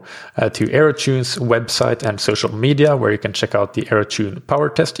more to Aerotune's website and social media, where you can check out the Aerotune power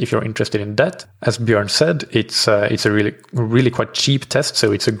test if you're interested in that. As Björn said, it's a really, really quite cheap test,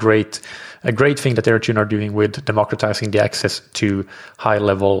 so it's a great a great thing that Aerotune are doing with democratizing the access to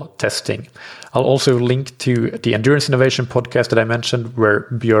high-level testing. I'll also link to the Endurance Innovation podcast that I mentioned, where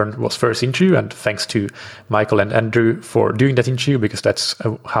Björn was first interviewed, and thanks to Michael and Andrew for doing that interview, because that's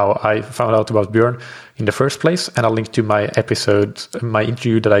how I found out about Björn in the first place. And I'll link to my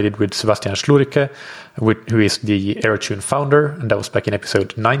interview that I did with Sebastian Schlurike, who is the Aerotune founder, and that was back in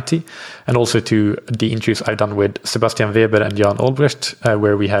episode 90, and also to the interviews I've done with Sebastian Weber and Jan Olbrecht,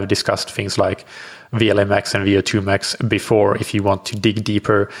 where we have discussed things like VLA Max and VO2 Max before, if you want to dig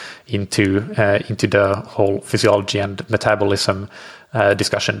deeper into the whole physiology and metabolism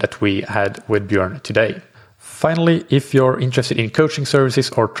discussion that we had with Björn today. Finally, if you're interested in coaching services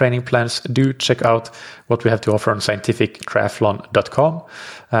or training plans, do check out what we have to offer on scientifictriathlon.com.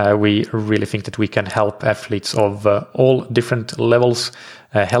 We really think that we can help athletes of all different levels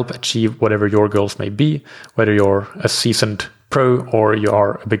help achieve whatever your goals may be, whether you're a seasoned pro or you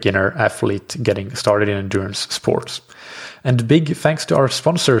are a beginner athlete getting started in endurance sports. And big thanks to our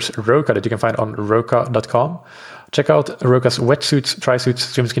sponsors, Roka, that you can find on roka.com. Check out Roka's wetsuits,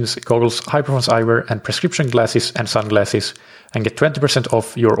 trisuits, swimskins, goggles, high-performance eyewear, and prescription glasses and sunglasses, and get 20%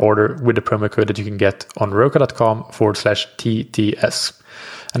 off your order with the promo code that you can get on roka.com/TTS.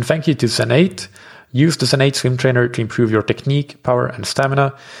 And thank you to Zen8. Use the Zen8 swim trainer to improve your technique, power, and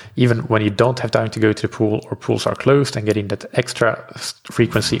stamina, even when you don't have time to go to the pool or pools are closed, and getting that extra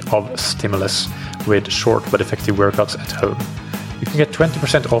frequency of stimulus with short but effective workouts at home. You can get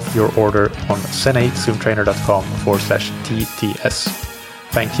 20% off your order on zen8swimtrainer.com/TTS.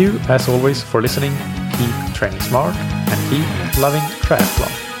 Thank you, as always, for listening. Keep training smart and keep loving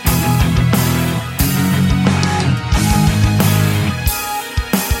triathlon.